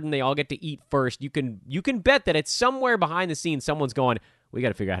Eric Gordon. They all get to eat first. You can bet that it's somewhere behind the scenes someone's going, we got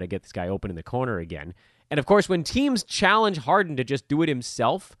to figure out how to get this guy open in the corner again. And of course, when teams challenge Harden to just do it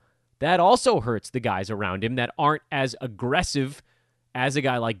himself, that also hurts the guys around him that aren't as aggressive as a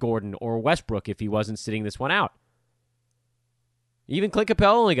guy like Gordon or Westbrook if he wasn't sitting this one out. Even Clint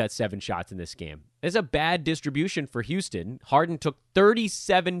Capella only got 7 shots in this game. It's a bad distribution for Houston. Harden took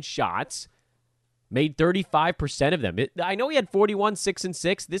 37 shots, made 35% of them. I know he had 41, 6, and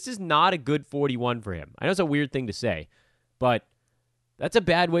 6. This is not a good 41 for him. I know it's a weird thing to say, but that's a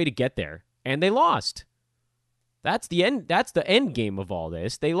bad way to get there. And they lost. That's the end game of all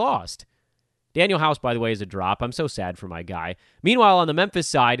this. They lost. Daniel House, by the way, is a drop. I'm so sad for my guy. Meanwhile, on the Memphis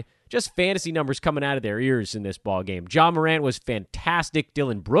side, just fantasy numbers coming out of their ears in this ball game. Ja Morant was fantastic.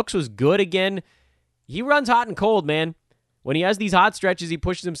 Dylan Brooks was good again. He runs hot and cold, man. When he has these hot stretches, he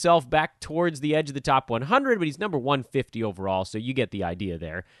pushes himself back towards the edge of the top 100, but he's number 150 overall, so you get the idea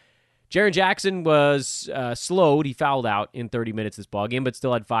there. Jaren Jackson was slowed. He fouled out in 30 minutes this ball game, but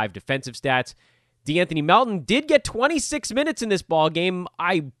still had 5 defensive stats. DeAnthony Melton did get 26 minutes in this ball game.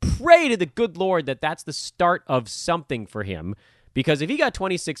 I pray to the good Lord that that's the start of something for him, because if he got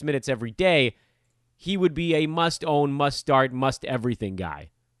 26 minutes every day, he would be a must-own, must-start, must-everything guy.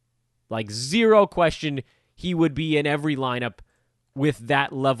 Like, zero question, he would be in every lineup with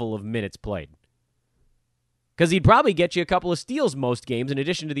that level of minutes played. Because he'd probably get you a couple of steals most games, in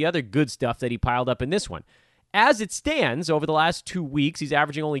addition to the other good stuff that he piled up in this one. As it stands, over the last 2 weeks, he's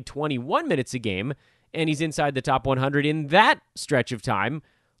averaging only 21 minutes a game, and he's inside the top 100 in that stretch of time,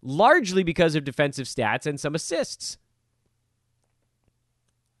 largely because of defensive stats and some assists.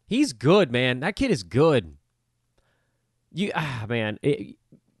 He's good, man. That kid is good. You have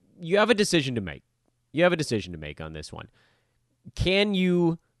a decision to make. You have a decision to make on this one. Can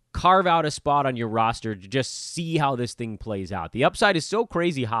you carve out a spot on your roster to just see how this thing plays out? The upside is so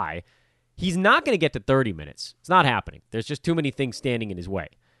crazy high. He's not going to get to 30 minutes. It's not happening. There's just too many things standing in his way.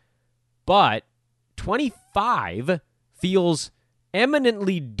 But 25 feels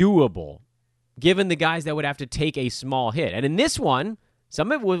eminently doable, given the guys that would have to take a small hit. And in this one,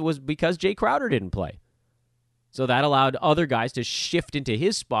 some of it was because Jay Crowder didn't play. So that allowed other guys to shift into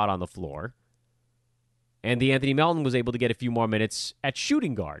his spot on the floor. And DeAnthony Melton was able to get a few more minutes at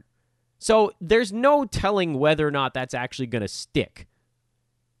shooting guard. So there's no telling whether or not that's actually going to stick.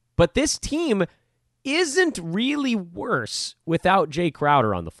 But this team isn't really worse without Jay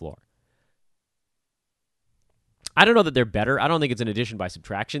Crowder on the floor. I don't know that they're better. I don't think it's an addition by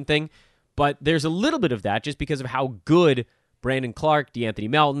subtraction thing. But there's a little bit of that just because of how good Brandon Clark, DeAnthony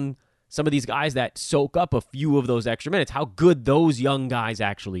Melton, some of these guys that soak up a few of those extra minutes, how good those young guys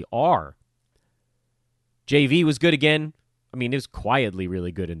actually are. JV was good again. I mean, he was quietly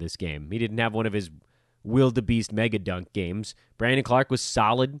really good in this game. He didn't have one of his wildebeest mega dunk games. Brandon Clark was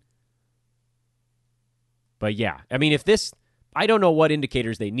solid. But yeah, I mean, I don't know what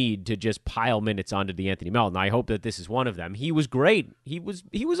indicators they need to just pile minutes onto DeAnthony Melton. I hope that this is one of them. He was great. He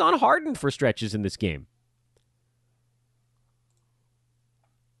was on Harden for stretches in this game.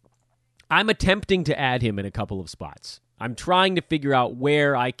 I'm attempting to add him in a couple of spots. I'm trying to figure out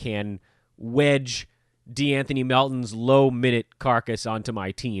where I can wedge DeAnthony Melton's low-minute carcass onto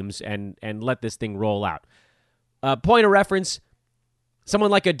my teams and let this thing roll out. Point of reference,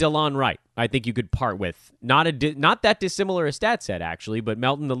 someone like a DeLon Wright, I think you could part with. Not that dissimilar a stat set, actually, but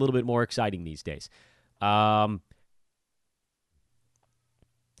Melton a little bit more exciting these days. Damian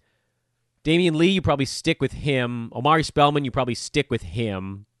Lee, you probably stick with him. Omari Spellman, you probably stick with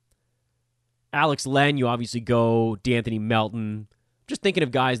him. Alex Len, you obviously go. DeAnthony Melton. Just thinking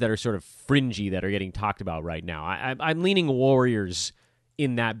of guys that are sort of fringy that are getting talked about right now. I'm leaning Warriors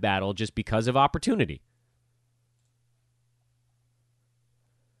in that battle just because of opportunity.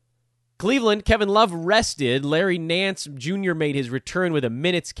 Cleveland, Kevin Love rested. Larry Nance Jr. made his return with a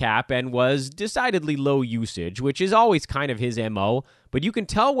minutes cap and was decidedly low usage, which is always kind of his MO. But you can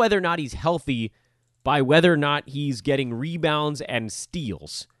tell whether or not he's healthy by whether or not he's getting rebounds and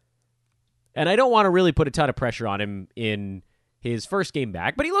steals. And I don't want to really put a ton of pressure on him in his first game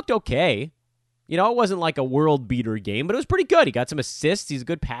back, but he looked okay. You know, it wasn't like a world beater game, but it was pretty good. He got some assists. He's a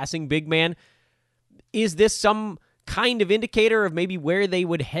good passing big man. Is this some kind of indicator of maybe where they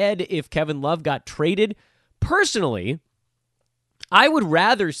would head if Kevin Love got traded? Personally, I would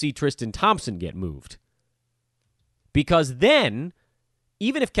rather see Tristan Thompson get moved. Because then,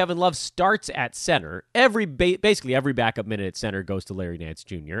 even if Kevin Love starts at center, basically every backup minute at center goes to Larry Nance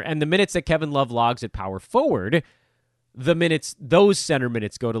Jr., and the minutes that Kevin Love logs at power forward, those center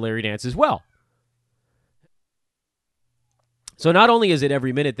minutes go to Larry Nance as well. So not only is it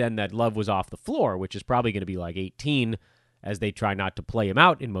every minute then that Love was off the floor, which is probably going to be like 18 as they try not to play him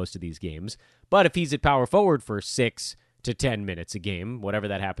out in most of these games, but if he's at power forward for 6 to 10 minutes a game, whatever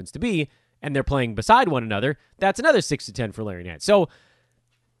that happens to be, and they're playing beside one another, that's another 6 to 10 for Larry Nance. So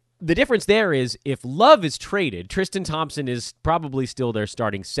the difference there is if Love is traded, Tristan Thompson is probably still their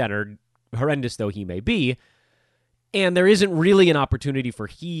starting center, horrendous though he may be, and there isn't really an opportunity for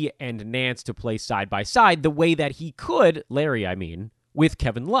he and Nance to play side by side the way that he could, Larry, with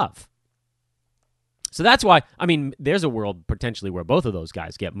Kevin Love. So that's why, there's a world potentially where both of those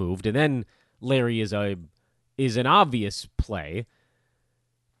guys get moved, and then Larry is an obvious play.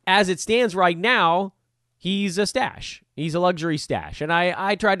 As it stands right now, he's a stash. He's a luxury stash. And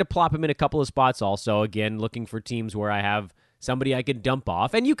I tried to plop him in a couple of spots also, again, looking for teams where I have somebody I could dump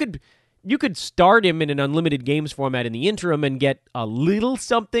off. And you could start him in an unlimited games format in the interim and get a little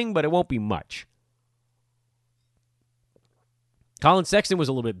something, but it won't be much. Colin Sexton was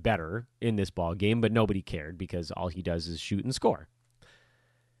a little bit better in this ball game, but nobody cared because all he does is shoot and score.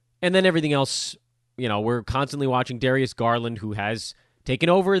 And then everything else, we're constantly watching Darius Garland, who has taken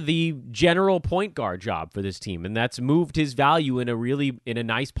over the general point guard job for this team, and that's moved his value in a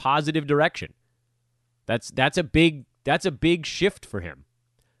nice positive direction. That's a big shift for him.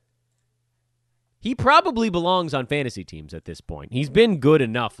 He probably belongs on fantasy teams at this point. He's been good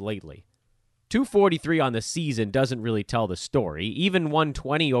enough lately. 243 on the season doesn't really tell the story. Even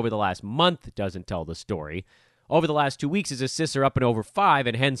 120 over the last month doesn't tell the story. Over the last 2 weeks, his assists are up and over 5,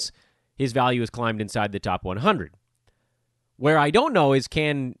 and hence his value has climbed inside the top 100. Where I don't know is,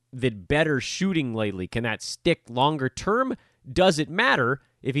 can the better shooting lately, can that stick longer term? Does it matter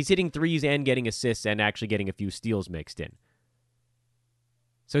if he's hitting threes and getting assists and actually getting a few steals mixed in?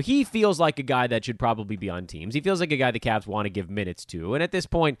 So he feels like a guy that should probably be on teams. He feels like a guy the Cavs want to give minutes to, and at this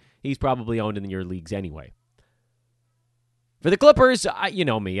point, he's probably owned in your leagues anyway. For the Clippers, you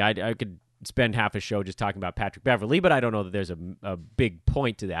know me, I could spend half a show just talking about Patrick Beverley, but I don't know that there's a big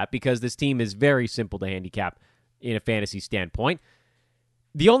point to that because this team is very simple to handicap in a fantasy standpoint.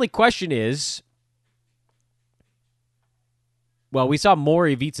 The only question is, well, we saw more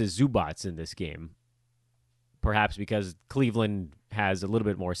Ivica Zubats in this game, perhaps because Cleveland has a little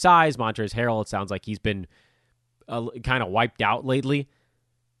bit more size. Montrezl Harrell, it sounds like he's been kind of wiped out lately.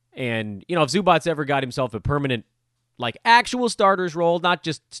 And, if Zubats ever got himself a permanent, actual starter's role, not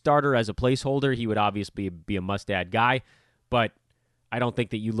just starter as a placeholder, he would obviously be a must-add guy. But I don't think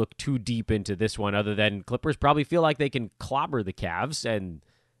that you look too deep into this one other than Clippers probably feel like they can clobber the Cavs, and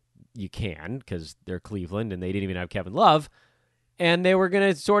you can because they're Cleveland and they didn't even have Kevin Love. And they were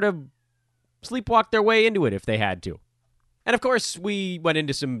going to sort of sleepwalk their way into it if they had to. And, of course, we went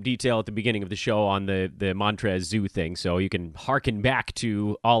into some detail at the beginning of the show on the Montrez Zoo thing, so you can hearken back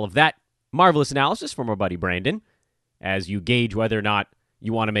to all of that marvelous analysis from our buddy Brandon as you gauge whether or not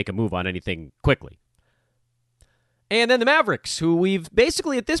you want to make a move on anything quickly. And then the Mavericks, who we've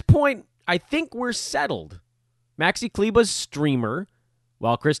basically, at this point, I think we're settled. Maxi Kleber's streamer,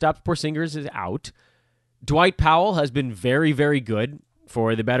 while Kristaps Porzingis is out. Dwight Powell has been very, very good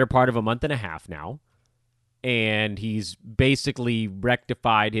for the better part of a month and a half now. And he's basically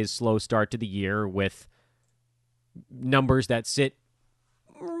rectified his slow start to the year with numbers that sit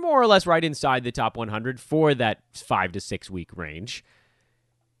more or less right inside the top 100 for that 5 to 6 week range.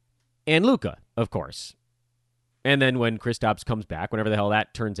 And Luka, of course. And then when Kristaps comes back, whenever the hell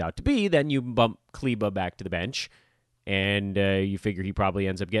that turns out to be, then you bump Kleba back to the bench, and you figure he probably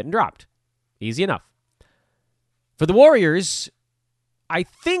ends up getting dropped. Easy enough. For the Warriors, I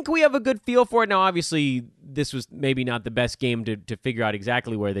think we have a good feel for it. Now, obviously, this was maybe not the best game to figure out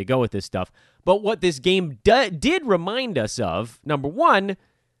exactly where they go with this stuff. But what this game did remind us of, number one,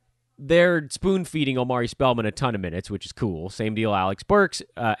 they're spoon-feeding Omari Spellman a ton of minutes, which is cool. Same deal, Alec Burks,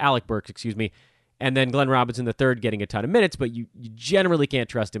 And then Glenn Robinson III getting a ton of minutes, but you generally can't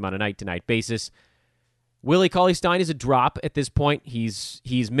trust him on a night-to-night basis. Willie Cauley-Stein is a drop at this point. He's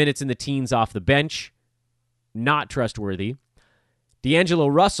minutes in the teens off the bench. Not trustworthy. D'Angelo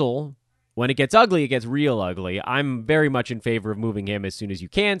Russell, when it gets ugly, it gets real ugly. I'm very much in favor of moving him as soon as you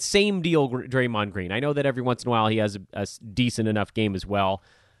can. Same deal, Draymond Green. I know that every once in a while he has a decent enough game as well,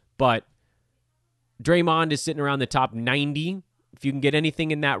 but Draymond is sitting around the top 90. If you can get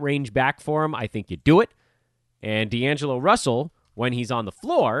anything in that range back for him, I think you do it. And D'Angelo Russell, when he's on the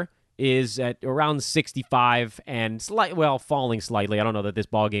floor, is at around 65 and falling slightly. I don't know that this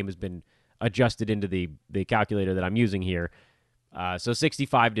ball game has been adjusted into the calculator that I'm using here. So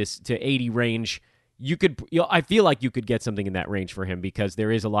 65 to 80 range. I feel like you could get something in that range for him because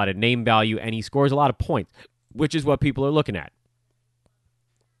there is a lot of name value and he scores a lot of points, which is what people are looking at.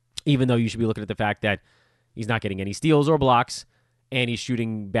 Even though you should be looking at the fact that he's not getting any steals or blocks and he's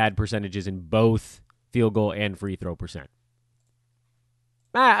shooting bad percentages in both field goal and free throw percent.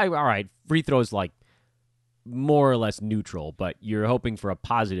 All right, free throws like more or less neutral, but you're hoping for a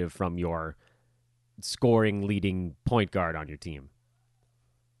positive from your scoring leading point guard on your team.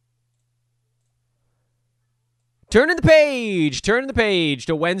 Turning the page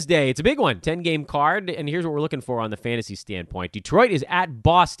to Wednesday. It's a big one, 10-game card, and here's what we're looking for on the fantasy standpoint. Detroit is at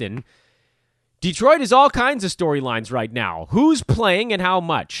Boston. Detroit is all kinds of storylines right now. Who's playing and how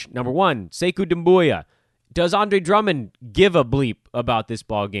much? Number one, Sekou Doumbouya. Does Andre Drummond give a bleep about this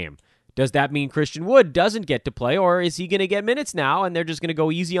ball game? Does that mean Christian Wood doesn't get to play, or is he going to get minutes now and they're just going to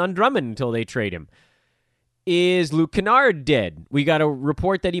go easy on Drummond until they trade him? Is Luke Kennard dead? We got a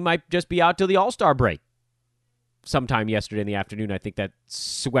report that he might just be out till the All-Star break. Sometime yesterday in the afternoon, I think that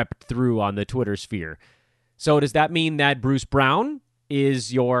swept through on the Twitter sphere. So does that mean that Bruce Brown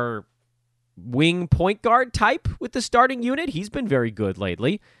is your wing point guard type with the starting unit? He's been very good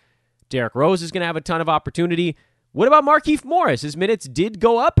lately. Derrick Rose is going to have a ton of opportunity. What about Markieff Morris? His minutes did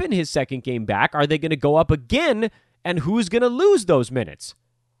go up in his second game back. Are they going to go up again? And who's going to lose those minutes?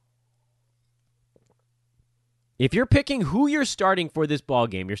 If you're picking who you're starting for this ball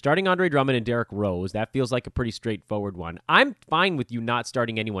game, you're starting Andre Drummond and Derrick Rose. That feels like a pretty straightforward one. I'm fine with you not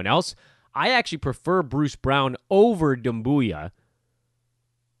starting anyone else. I actually prefer Bruce Brown over Doumbouya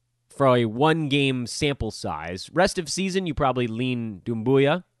for a one-game sample size. Rest of season, you probably lean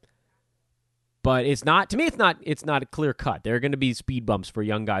Doumbouya. But it's not a clear cut. There are going to be speed bumps for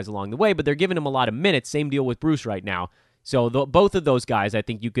young guys along the way, but they're giving him a lot of minutes. Same deal with Bruce right now. So both of those guys, I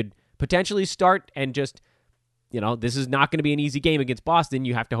think you could potentially start and just, this is not going to be an easy game against Boston.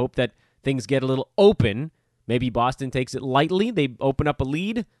 You have to hope that things get a little open. Maybe Boston takes it lightly. They open up a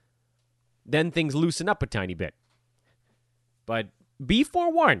lead. Then things loosen up a tiny bit. But be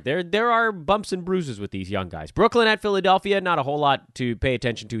forewarned. There are bumps and bruises with these young guys. Brooklyn at Philadelphia, not a whole lot to pay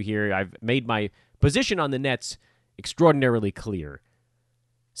attention to here. I've made my position on the Nets extraordinarily clear.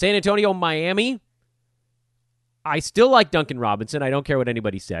 San Antonio, Miami. I still like Duncan Robinson. I don't care what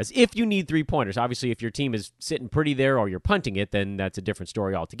anybody says. If you need three-pointers, obviously if your team is sitting pretty there or you're punting it, then that's a different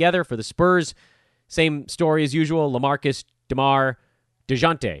story altogether. For the Spurs, same story as usual. LaMarcus, DeMar,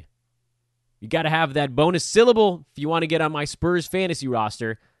 DeJounte. You got to have that bonus syllable if you want to get on my Spurs fantasy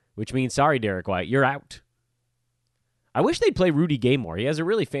roster, which means, sorry, Derek White, you're out. I wish they'd play Rudy Gay more. He has a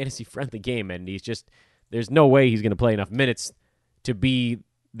really fantasy-friendly game, and there's no way he's going to play enough minutes to be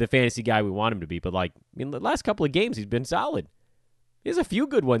the fantasy guy we want him to be. But, the last couple of games, he's been solid. He has a few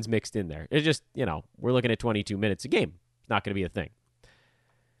good ones mixed in there. It's just, we're looking at 22 minutes a game. It's not going to be a thing.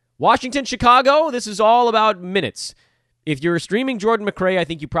 Washington, Chicago, this is all about minutes. If you're streaming Jordan McRae, I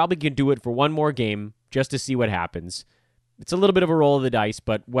think you probably can do it for one more game just to see what happens. It's a little bit of a roll of the dice,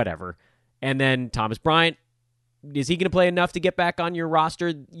 but whatever. And then Thomas Bryant, is he going to play enough to get back on your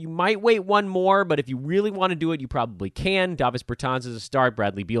roster? You might wait one more, but if you really want to do it, you probably can. Davis Bertans is a start.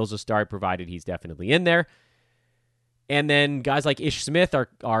 Bradley Beal's a start, provided he's definitely in there. And then guys like Ish Smith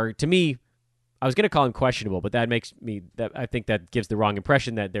are to me, I was going to call him questionable, but I think that gives the wrong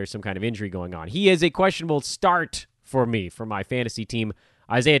impression that there's some kind of injury going on. He is a questionable start for me, for my fantasy team.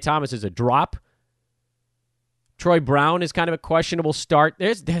 Isaiah Thomas is a drop. Troy Brown is kind of a questionable start.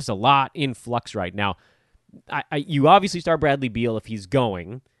 There's a lot in flux right now. You obviously start Bradley Beal if he's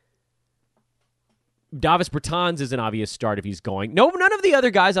going. Davis Bertans is an obvious start if he's going. No, none of the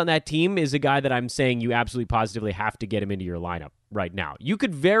other guys on that team is a guy that I'm saying you absolutely positively have to get him into your lineup right now. You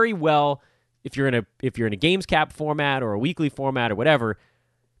could very well, if you're in a games cap format or a weekly format or whatever.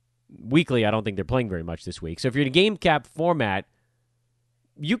 Weekly, I don't think they're playing very much this week. So if you're in a game cap format,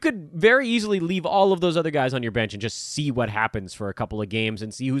 you could very easily leave all of those other guys on your bench and just see what happens for a couple of games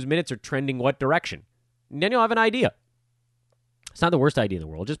and see whose minutes are trending what direction. And then you'll have an idea. It's not the worst idea in the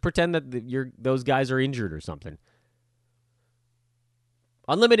world. Just pretend that those guys are injured or something.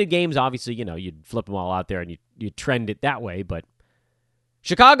 Unlimited games, obviously, you'd flip them all out there and you'd trend it that way. But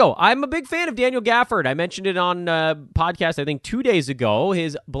Chicago, I'm a big fan of Daniel Gafford. I mentioned it on podcast, I think, 2 days ago.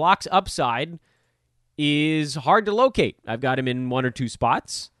 His blocks upside is hard to locate. I've got him in 1 or 2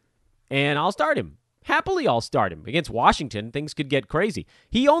 spots, and I'll start him. Happily, I'll start him. Against Washington, things could get crazy.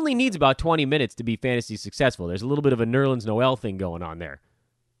 He only needs about 20 minutes to be fantasy successful. There's a little bit of a Nerlens Noel thing going on there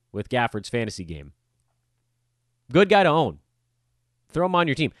with Gafford's fantasy game. Good guy to own. Throw him on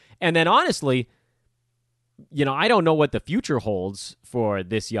your team. And then, honestly, I don't know what the future holds for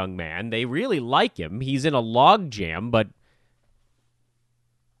this young man. They really like him. He's in a log jam, but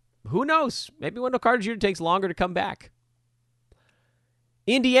who knows? Maybe Wendell Carter Jr. takes longer to come back.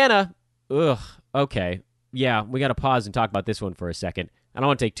 Indiana, okay. Yeah, we got to pause and talk about this one for a second. I don't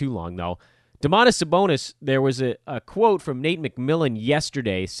want to take too long, though. Domantas Sabonis, there was a quote from Nate McMillan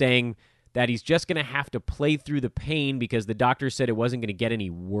yesterday saying that he's just going to have to play through the pain because the doctor said it wasn't going to get any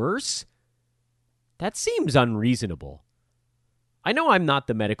worse. That seems unreasonable. I know I'm not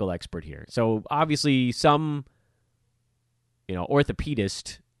the medical expert here, so obviously some,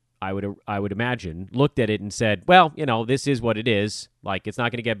 orthopedist, I would imagine, looked at it and said, well, this is what it is. Like, it's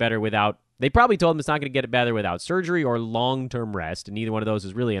not going to get better without. They probably told him it's not going to get better without surgery or long-term rest, and neither one of those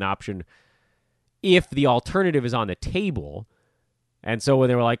is really an option if the alternative is on the table. And so when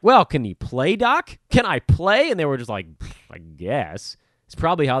they were like, well, can he play, Doc? Can I play? And they were just like, I guess. It's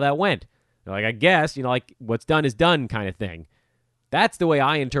probably how that went. They're like, I guess, like what's done is done kind of thing. That's the way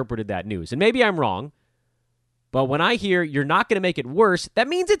I interpreted that news. And maybe I'm wrong, but when I hear you're not going to make it worse, that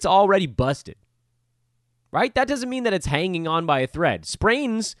means it's already busted, right? That doesn't mean that it's hanging on by a thread.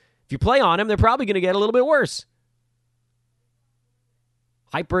 Sprains, if you play on them, they're probably going to get a little bit worse.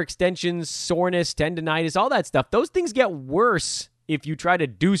 Hyperextensions, soreness, tendonitis, all that stuff, those things get worse if you try to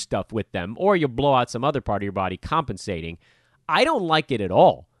do stuff with them or you blow out some other part of your body compensating. I don't like it at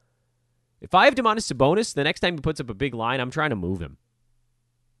all. If I have Domantas Sabonis, the next time he puts up a big line, I'm trying to move him.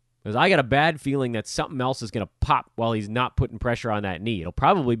 Because I got a bad feeling that something else is going to pop while he's not putting pressure on that knee. It'll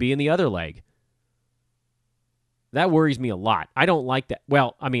probably be in the other leg. That worries me a lot. I don't like that.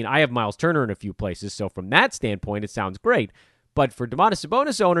 Well, I have Miles Turner in a few places, so from that standpoint, it sounds great. But for Domantas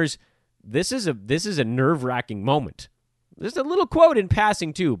Sabonis owners, this is a nerve-wracking moment. There's a little quote in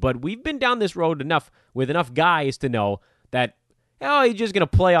passing, too, but we've been down this road enough with enough guys to know that, he's just going to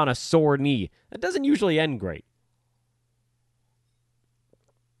play on a sore knee. That doesn't usually end great.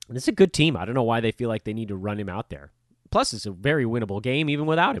 This is a good team. I don't know why they feel like they need to run him out there. Plus, it's a very winnable game even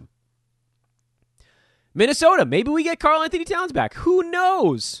without him. Minnesota, maybe we get Karl Anthony Towns back. Who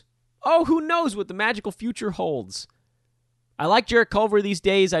knows? Oh, who knows what the magical future holds? I like Jarrett Culver these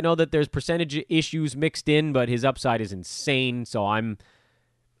days. I know that there's percentage issues mixed in, but his upside is insane, so I'm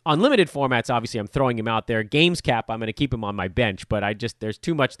on limited formats, obviously, I'm throwing him out there. Games cap, I'm going to keep him on my bench, but there's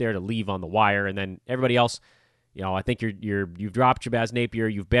too much there to leave on the wire. And then everybody else, I think you've dropped Shabazz Napier,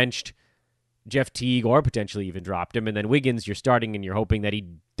 you've benched Jeff Teague, or potentially even dropped him. And then Wiggins, you're starting and you're hoping that he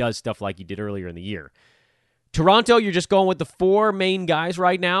does stuff like he did earlier in the year. Toronto, you're just going with the 4 main guys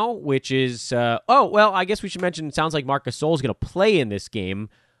right now, which is, I guess we should mention, it sounds like Marc Gasol is going to play in this game.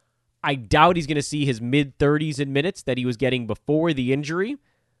 I doubt he's going to see his mid-30s in minutes that he was getting before the injury.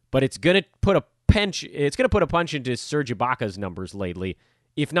 But it's going to put a punch into Serge Ibaka's numbers lately.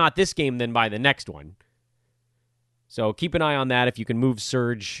 If not this game, then by the next one. So keep an eye on that. If you can move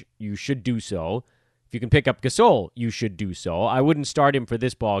Serge, you should do so. If you can pick up Gasol, you should do so. I wouldn't start him for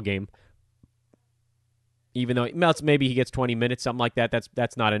this ball game. Even though maybe he gets 20 minutes, something like that.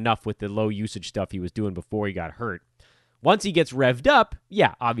 That's not enough with the low usage stuff he was doing before he got hurt. Once he gets revved up,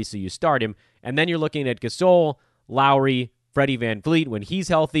 yeah, obviously you start him. And then you're looking at Gasol, Lowry, Freddie VanVleet when he's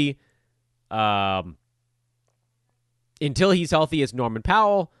healthy. Until he's healthy, it's Norman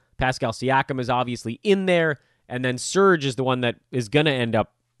Powell. Pascal Siakam is obviously in there. And then Serge is the one that is going to end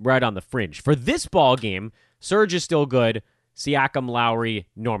up right on the fringe. For this ball game, Serge is still good. Siakam, Lowry,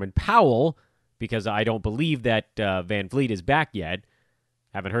 Norman Powell, because I don't believe that VanVleet is back yet.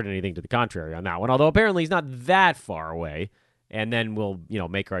 Haven't heard anything to the contrary on that one, although apparently he's not that far away. And then we'll,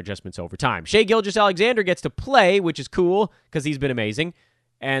 make our adjustments over time. Shai Gilgeous-Alexander gets to play, which is cool because he's been amazing.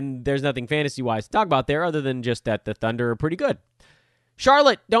 And there's nothing fantasy-wise to talk about there other than just that the Thunder are pretty good.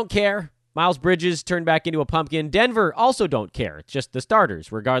 Charlotte, don't care. Miles Bridges turned back into a pumpkin. Denver also don't care. It's just the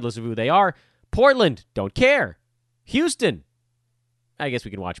starters, regardless of who they are. Portland, don't care. Houston, I guess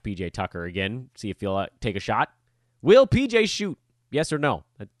we can watch PJ Tucker again, see if he'll take a shot. Will PJ shoot? Yes or no?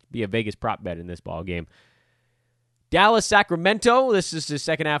 That'd be a Vegas prop bet in this ball game. Dallas, Sacramento. This is the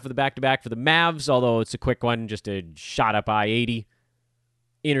second half of the back-to-back for the Mavs, although it's a quick one, just a shot up I-80.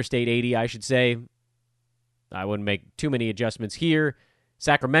 Interstate 80, I should say. I wouldn't make too many adjustments here.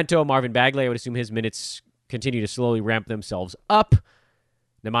 Sacramento, Marvin Bagley, I would assume his minutes continue to slowly ramp themselves up.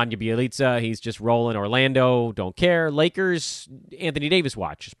 Nemanja Bjelica, he's just rolling. Orlando, don't care. Lakers, Anthony Davis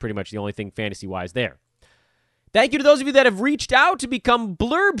watch is pretty much the only thing fantasy-wise there. Thank you to those of you that have reached out to become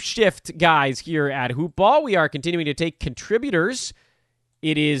Blurb Shift guys here at Hoopball. We are continuing to take contributors.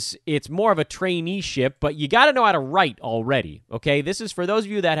 It's more of a traineeship, but you got to know how to write already, okay? This is for those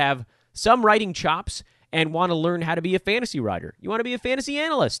of you that have some writing chops and want to learn how to be a fantasy writer. You want to be a fantasy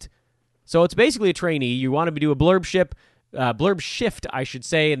analyst. So it's basically a trainee. You want to do a blurb shift, I should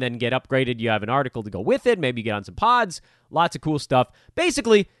say, and then get upgraded. You have an article to go with it. Maybe you get on some pods. Lots of cool stuff.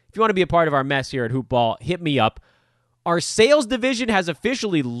 Basically, if you want to be a part of our mess here at Hoopball, hit me up. Our sales division has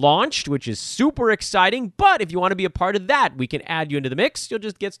officially launched, which is super exciting. But if you want to be a part of that, we can add you into the mix. You'll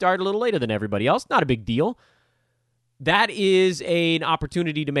just get started a little later than everybody else. Not a big deal. That is an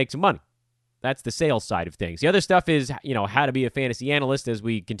opportunity to make some money. That's the sales side of things. The other stuff is, how to be a fantasy analyst as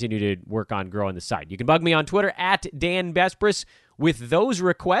we continue to work on growing the site. You can bug me on Twitter at Dan Besbris with those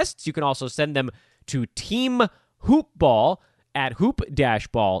requests. You can also send them to Team Hoopball at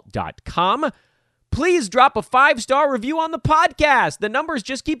hoop-ball.com. Please drop a 5-star review on the podcast. The numbers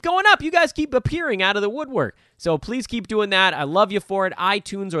just keep going up. You guys keep appearing out of the woodwork. So please keep doing that. I love you for it.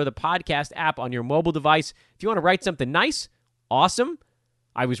 iTunes or the podcast app on your mobile device. If you want to write something nice, awesome.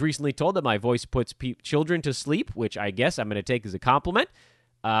 I was recently told that my voice puts children to sleep, which I guess I'm going to take as a compliment.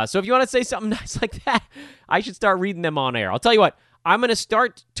 So if you want to say something nice like that, I should start reading them on air. I'll tell you what, I'm going to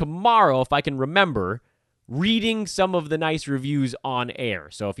start tomorrow, if I can remember, reading some of the nice reviews on air.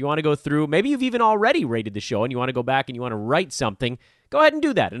 So if you want to go through, maybe you've even already rated the show and you want to go back and you want to write something, go ahead and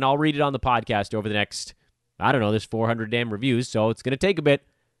do that, and I'll read it on the podcast over the next, there's 400 damn reviews, so it's going to take a bit,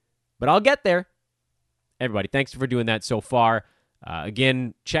 but I'll get there. Everybody, thanks for doing that so far.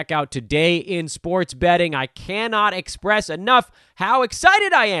 Again, check out Today in Sports Betting. I cannot express enough how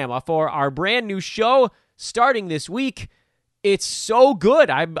excited I am for our brand new show starting this week. It's so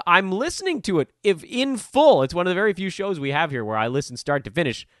good. I'm listening to it if in full. It's one of the very few shows we have here where I listen start to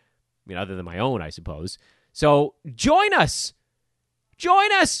finish. Other than my own, I suppose. So join us.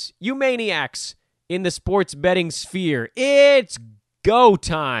 Join us, you maniacs, in the sports betting sphere. It's go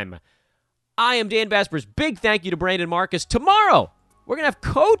time. I am Dan Besbris. Big thank you to Brandon Marcus. Tomorrow, we're going to have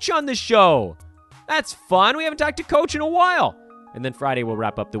Coach on the show. That's fun. We haven't talked to Coach in a while. And then Friday, we'll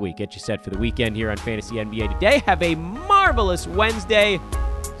wrap up the week. Get you set for the weekend here on Fantasy NBA Today. Have a marvelous Wednesday.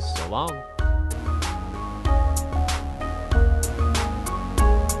 So long.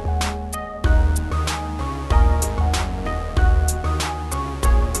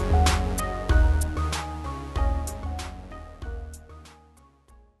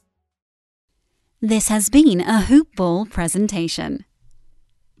 This has been a Hoop Ball presentation.